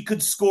 She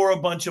could score a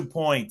bunch of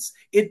points.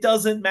 It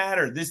doesn't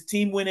matter. This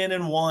team went in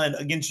and won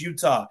against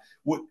Utah.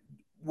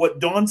 What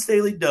Dawn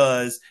Staley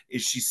does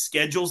is she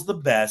schedules the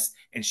best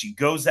and she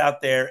goes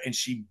out there and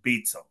she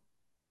beats them.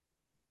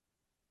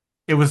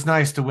 It was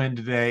nice to win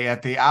today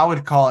at I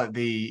would call it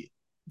the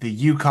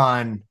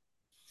Yukon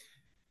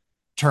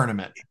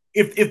tournament.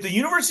 If the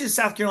University of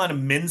South Carolina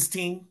men's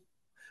team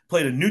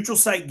played a neutral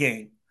site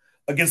game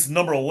against the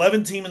number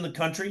 11 team in the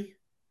country,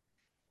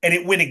 and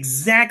it went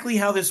exactly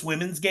how this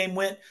women's game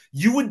went,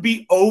 you would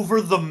be over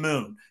the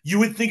moon. You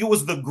would think it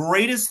was the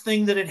greatest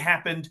thing that had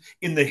happened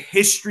in the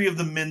history of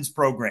the men's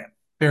program.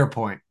 Fair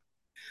point.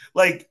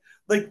 Like,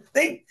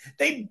 they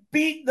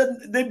beat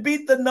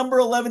the number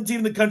 11 team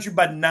in the country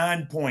by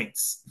 9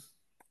 points.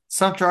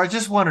 Sumter, I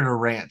just wanted a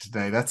rant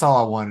today. That's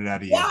all I wanted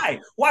out of you. Why?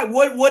 Why?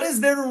 What is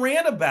there to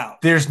rant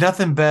about? There's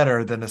nothing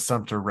better than a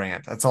Sumter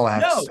rant. That's all I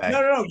have to No, no, say.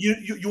 no, no.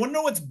 You want to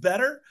know what's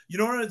better? You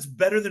know what's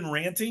better than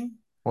ranting?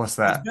 What's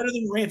What's that? better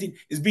than ranting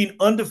is being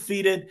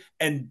undefeated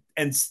and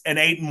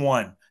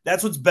 8-1.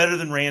 That's what's better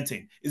than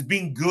ranting is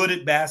being good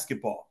at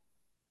basketball.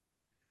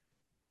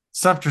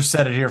 Sumter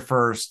said it here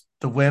first.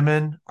 The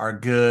women are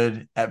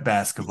good at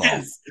basketball.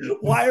 Yes.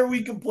 Why are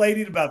we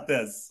complaining about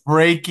this?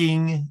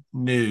 Breaking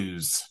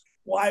news.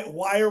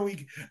 Why are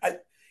we?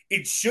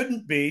 It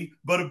shouldn't be,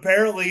 but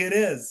apparently it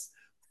is.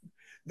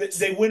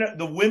 They went.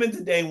 The women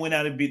today went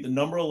out and beat the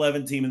number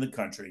 11 team in the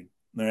country.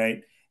 All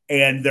right,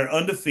 and they're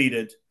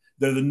undefeated.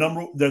 They're the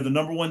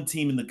number one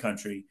team in the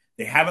country.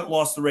 They haven't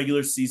lost the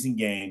regular season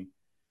game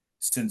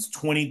since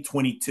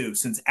 2022,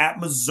 since at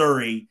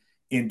Missouri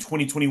in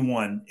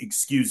 2021.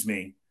 Excuse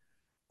me.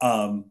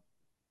 Um,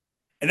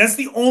 and that's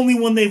the only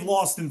one they've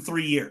lost in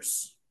 3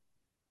 years.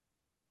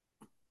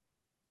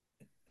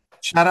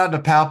 Shout out to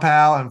Pow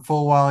Pow and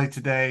Full Wally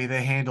today.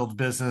 They handled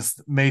business,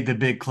 made the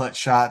big clutch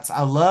shots.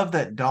 I love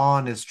that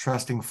Dawn is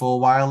trusting Full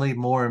Wiley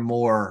more and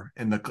more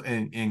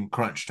in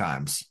crunch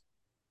times.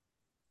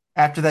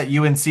 After that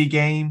UNC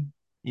game,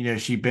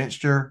 she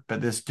benched her,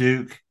 but this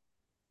Duke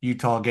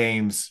Utah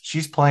games,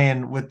 she's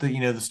playing with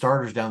the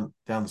starters down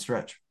the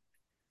stretch.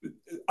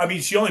 I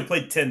mean, she only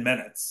played 10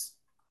 minutes.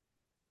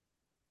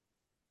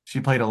 She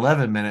played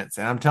 11 minutes,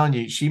 and I'm telling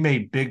you, she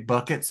made big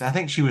buckets. I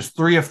think she was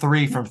 3 of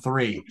 3 from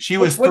three. She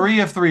was What 3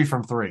 of 3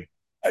 from three.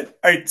 All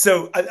right,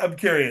 so I'm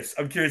curious.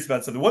 I'm curious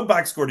about something. What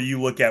box score do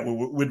you look at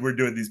when we're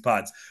doing these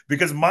pods?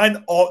 Because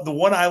the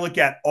one I look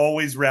at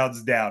always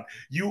rounds down.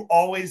 You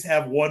always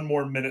have one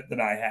more minute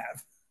than I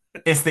have.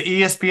 It's the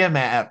ESPN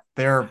app.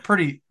 They're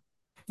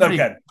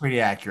Okay,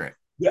 pretty accurate.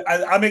 yeah,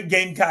 I'm at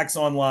Gamecocks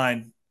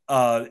online,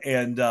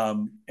 and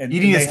You and need to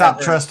they have stop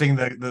her trusting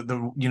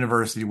the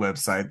university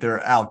website.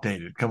 They're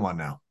outdated. Come on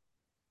now.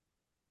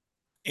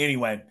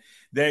 anyway.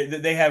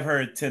 They have her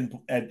at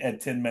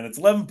 10 minutes,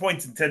 11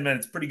 points in 10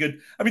 minutes, pretty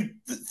good. I mean,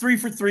 3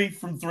 for 3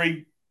 from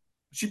three.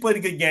 She played a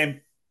good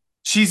game.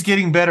 She's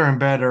getting better and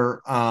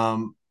better.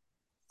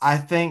 I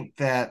think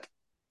that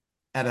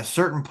at a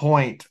certain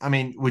point, I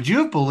mean, would you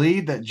have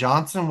believed that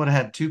Johnson would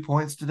have had 2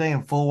 points today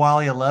in full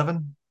Wally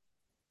 11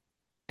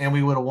 and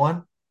we would have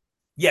won?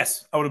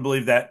 Yes, I would have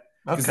believed that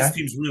because this Okay.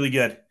 team's really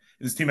good.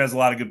 This team has a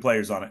lot of good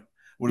players on it.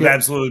 Would have Yeah.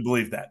 absolutely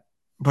believed that.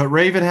 But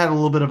Raven had a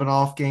little bit of an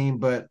off game,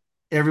 but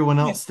everyone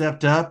Yeah. else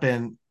stepped up.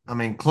 And I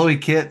mean, Chloe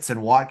Kitts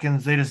and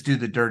Watkins, they just do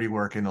the dirty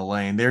work in the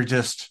lane. They're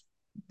just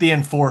the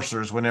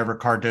enforcers whenever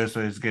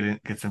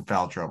Cardoso gets in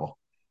foul trouble.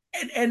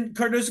 And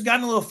Cardoso got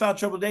in a little foul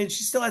trouble today, and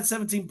she still had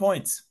 17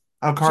 points.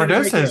 Oh, She had a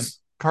great game.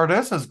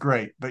 Cardoso's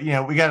great, but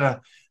we got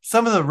to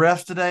some of the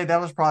refs today.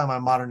 That was probably my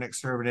modern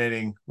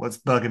exterminating. What's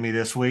bugging me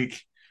this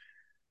week?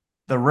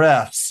 The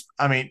refs.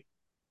 I mean,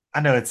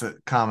 I know it's a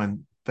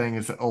common thing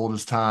as old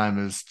as time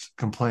is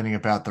complaining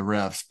about the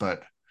refs,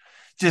 but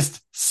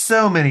just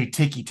so many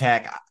ticky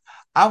tack.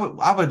 I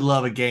would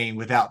love a game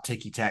without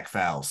ticky tack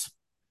fouls.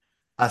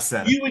 I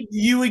said it.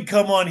 You would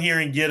come on here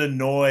and get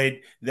annoyed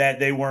that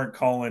they weren't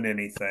calling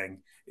anything.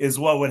 Is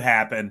what would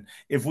happen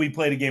if we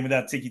played a game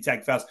without ticky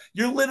tack fouls.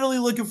 You're literally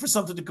looking for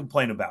something to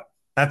complain about.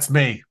 That's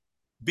me.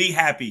 Be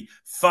happy.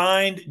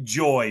 Find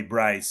joy,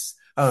 Bryce.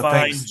 Oh,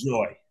 Find thanks.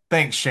 joy.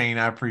 Thanks, Shane.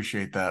 I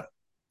appreciate that.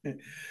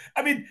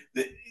 I mean,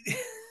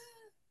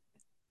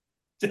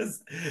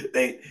 just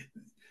they.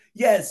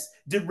 Yes.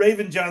 Did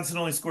Raven Johnson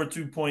only score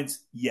 2 points?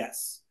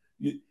 Yes.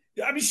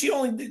 I mean, she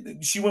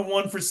went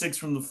 1 for 6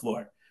 from the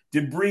floor.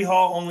 Did Bree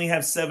Hall only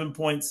have 7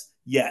 points?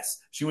 Yes.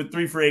 She went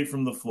 3 for 8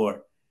 from the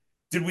floor.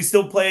 Did we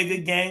still play a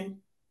good game?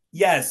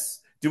 Yes.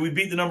 Did we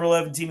beat the number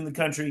 11 team in the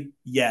country?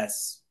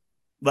 Yes.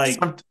 Like,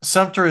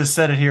 Sumter has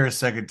said it here a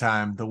second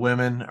time. The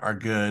women are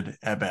good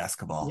at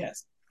basketball.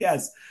 yes,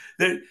 yes.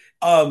 There,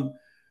 um,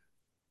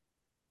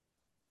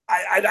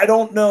 I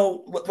don't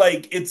know.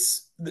 Like,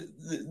 it's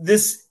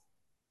this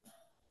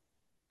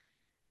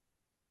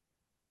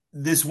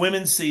this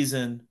women's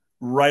season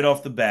right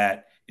off the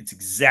bat. It's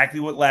exactly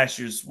what last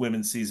year's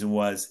women's season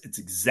was. It's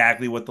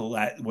exactly what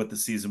the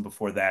season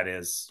before that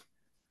is.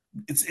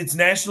 It's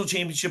national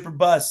championship or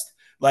bust.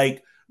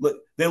 Like, look,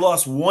 they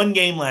lost one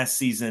game last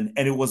season,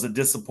 and it was a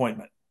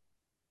disappointment,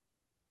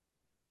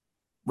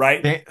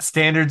 right?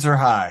 Standards are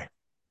high.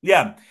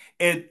 Yeah,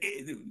 and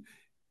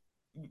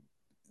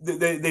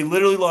they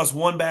literally lost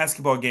one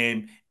basketball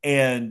game,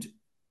 and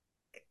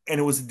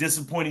it was a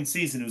disappointing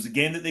season. It was a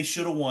game that they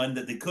should have won,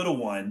 that they could have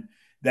won.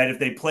 That if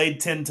they played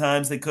 10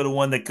 times, they could have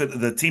won. They could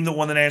the team that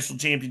won the national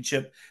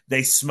championship,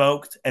 they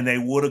smoked, and they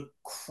would have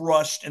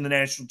crushed in the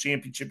national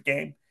championship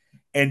game.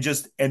 And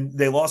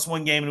they lost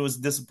one game, and it was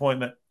a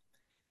disappointment.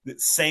 The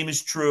same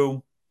is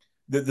true.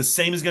 The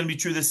same is going to be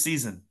true this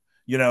season.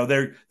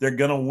 They're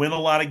going to win a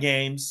lot of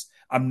games.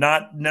 I'm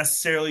not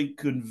necessarily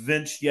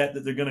convinced yet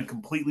that they're going to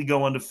completely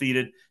go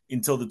undefeated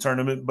until the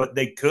tournament, but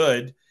they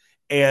could.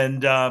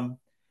 And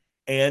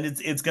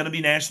it's going to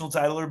be national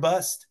title or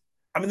bust.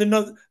 I mean,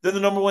 they're the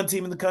number one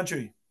team in the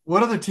country.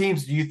 What other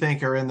teams do you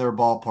think are in their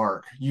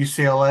ballpark?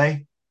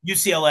 UCLA,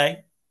 UCLA.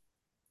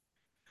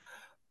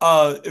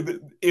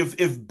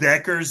 If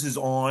Beckers is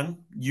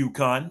on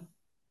UConn,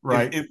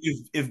 right?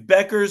 if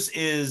Beckers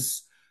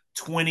is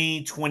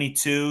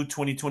 2022,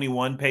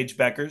 2021, Paige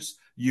Beckers,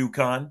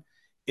 UConn.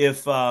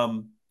 If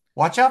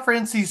Watch out for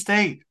NC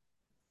State.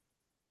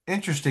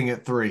 Interesting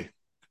at three.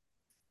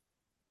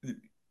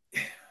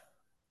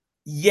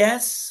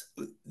 Yes.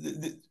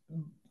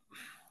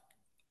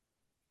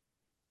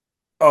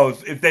 Oh,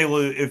 if they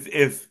lose,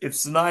 if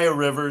Sanaya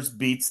Rivers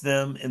beats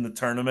them in the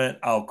tournament,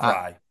 I'll I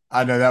cry.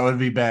 I know that would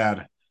be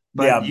bad,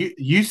 but Yeah,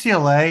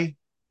 UCLA,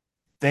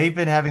 they've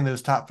been having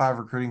those top five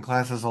recruiting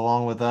classes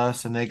along with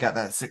us, and they got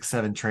that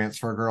 6'7"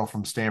 transfer girl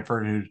from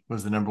Stanford who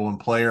was the number one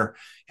player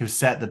who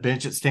sat the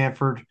bench at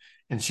Stanford,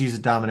 and she's a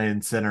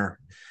dominating center.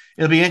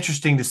 It'll be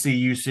interesting to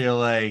see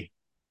UCLA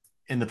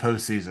in the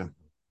postseason.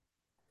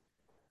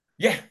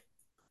 yeah.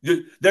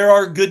 There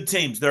are good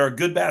teams. There are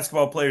good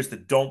basketball players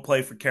that don't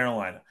play for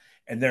Carolina,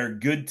 and there are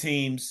good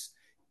teams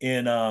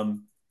in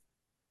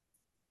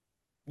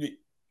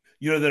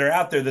that are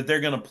out there that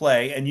they're going to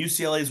play, and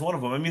UCLA is one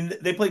of them. I mean,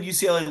 they played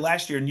UCLA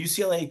last year, and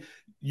UCLA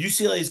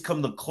has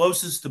come the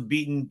closest to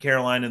beating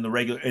Carolina in the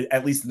regular,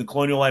 at least in the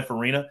Colonial Life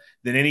Arena,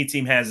 than any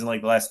team has in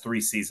like the last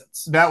 3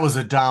 seasons. That was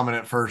a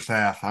dominant first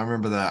half. I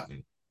remember that.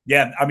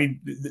 Yeah, I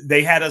mean,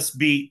 they had us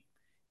beat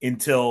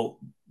until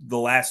the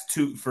last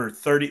two for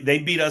 30. They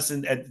beat us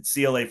at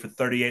CLA for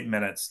 38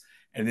 minutes,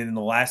 and then in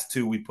the last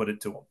two, we put it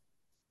to them.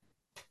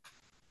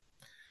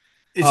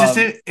 It's just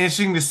Um,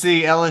 interesting to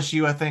see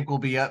LSU. I think will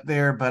be up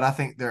there, but I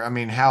think they're. I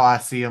mean, how I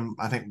see them,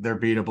 I think they're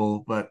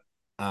beatable. But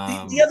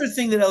the other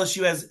thing that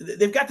LSU has,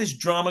 they've got this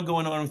drama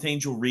going on with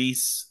Angel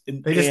Reese,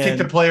 and, they just kicked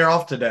a and player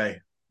off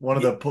today. One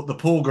of the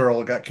pool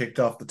girl got kicked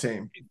off the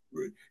team.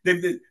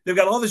 they've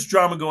got all this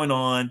drama going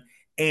on,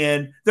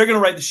 and they're going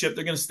to right the ship.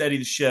 They're going to steady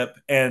the ship,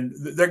 and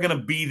they're going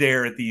to be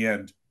there at the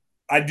end.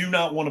 I do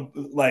not want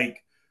to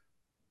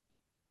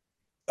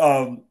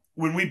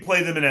when we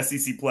play them in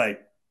SEC play,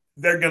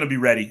 they're going to be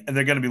ready and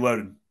they're going to be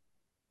loaded.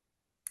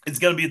 It's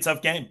going to be a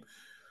tough game.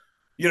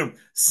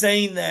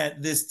 Saying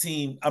that this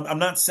team, I'm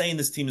not saying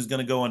this team is going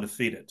to go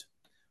undefeated.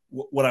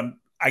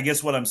 I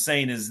guess what I'm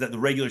saying is that the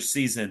regular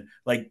season,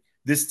 like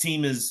this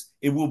team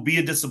it will be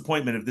a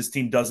disappointment if this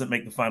team doesn't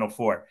make the Final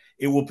Four.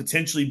 It will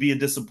potentially be a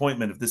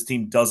disappointment if this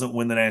team doesn't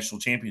win the national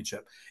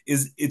championship.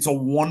 It's a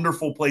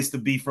wonderful place to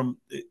be from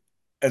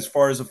as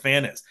far as a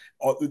fan is.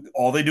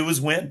 All they do is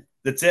win.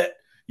 That's it.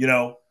 You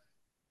know,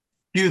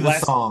 Cue the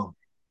last song.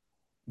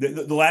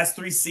 the last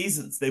 3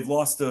 seasons they've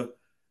lost to,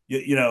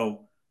 you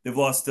know, they've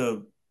lost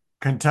to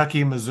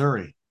Kentucky,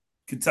 Missouri,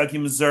 Kentucky,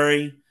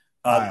 Missouri,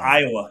 Iowa.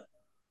 Iowa.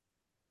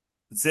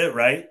 That's it,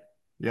 right?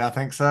 Yeah, I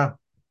think so.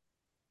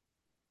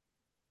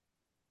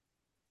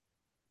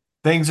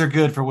 Things are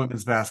good for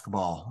women's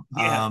basketball.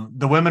 Yeah,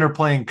 The women are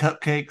playing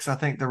cupcakes, I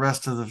think, the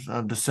rest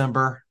of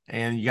December,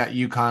 and you got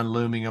UConn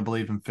looming, I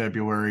believe, in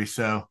February.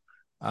 So,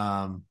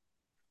 um,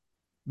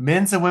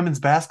 men's and women's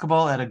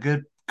basketball at a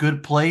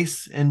good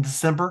place in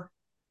December.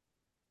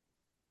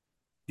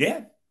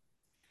 yeah.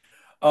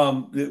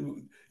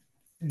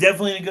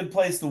 Definitely in a good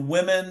place.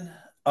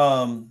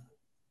 Um,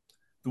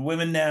 the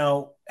women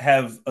now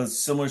have a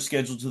similar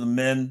schedule to the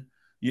men.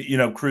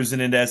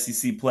 Cruising into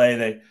SEC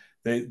play.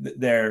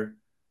 They're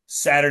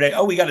Saturday.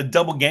 Oh, we got a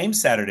double game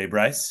Saturday,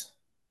 Bryce.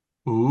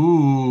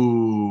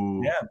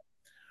 Ooh. Yeah.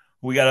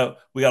 We got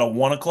a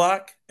 1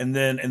 o'clock and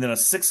then a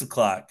 6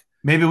 o'clock.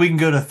 Maybe we can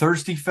go to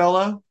Thirsty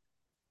Fellow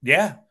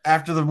Yeah.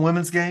 after the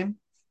women's game.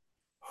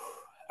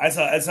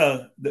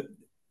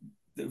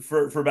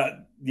 For about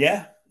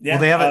yeah, Will yeah.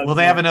 they have it? Will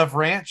they have enough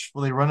ranch?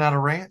 Will they run out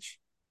of ranch?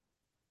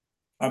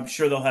 I'm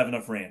sure they'll have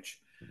enough ranch.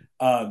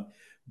 Um,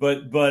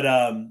 but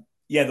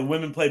yeah, the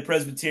women play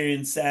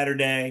Presbyterian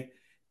Saturday,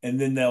 and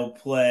then they'll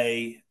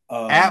play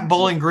At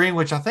Bowling Green,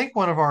 which I think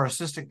one of our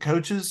assistant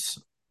coaches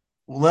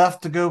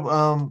left to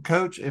go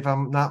coach, if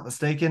I'm not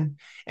mistaken.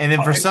 And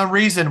then for some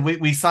reason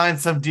we signed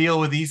some deal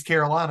with East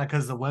Carolina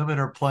because the women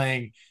are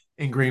playing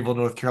in Greenville,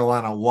 North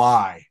Carolina.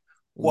 Why?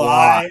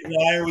 Why?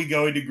 why are we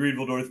going to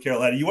Greenville, North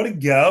Carolina? You want to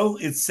go?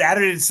 It's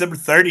Saturday, December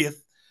 30th.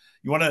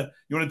 You want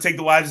to take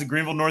the wives to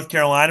Greenville, North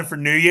Carolina for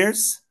New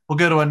Year's? We'll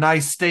go to a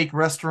nice steak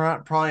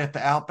restaurant, probably at the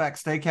Outback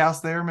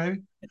Steakhouse there,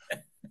 maybe.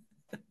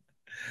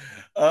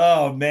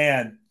 Oh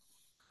man.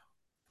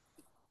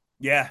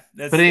 Yeah,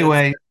 But that's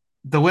anyway,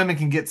 the women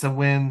can get some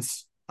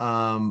wins.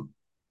 And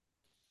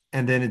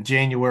then in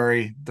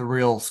January, the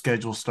real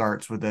schedule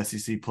starts with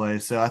SEC play.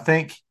 So I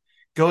think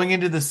going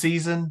into the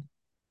season,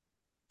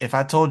 if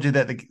I told you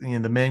that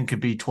the men could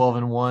be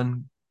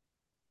 12-1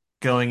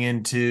 going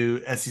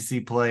into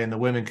SEC play and the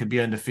women could be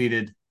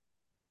undefeated,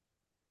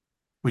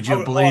 would you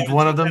have I believed would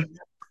one say of that them?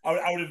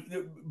 I would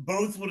have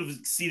both would have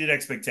exceeded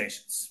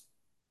expectations.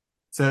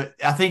 So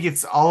I think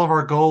it's all of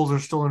our goals are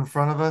still in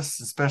front of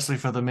us, especially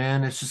for the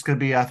men. It's just going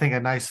to be, I think, a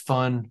nice,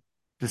 fun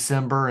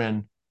December,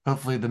 and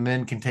hopefully the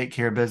men can take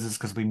care of business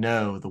because we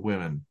know the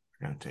women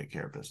are going to take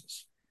care of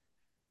business.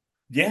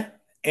 Yeah.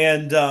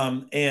 And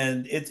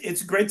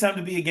it's a great time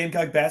to be a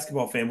Gamecock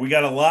basketball fan. We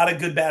got a lot of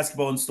good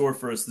basketball in store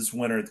for us this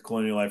winter at the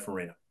Colonial Life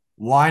Arena.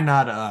 Why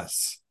not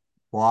us?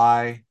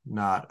 Why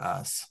not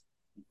us?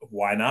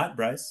 Why not,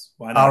 Bryce?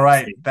 Why All not,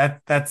 right, Steve?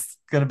 that's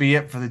going to be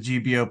it for the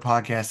GBO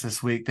podcast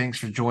this week. Thanks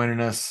for joining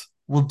us.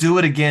 We'll do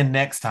it again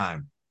next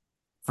time.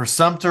 For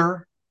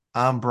Sumter,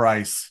 I'm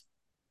Bryce.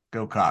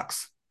 Go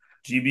Cox.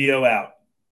 GBO out.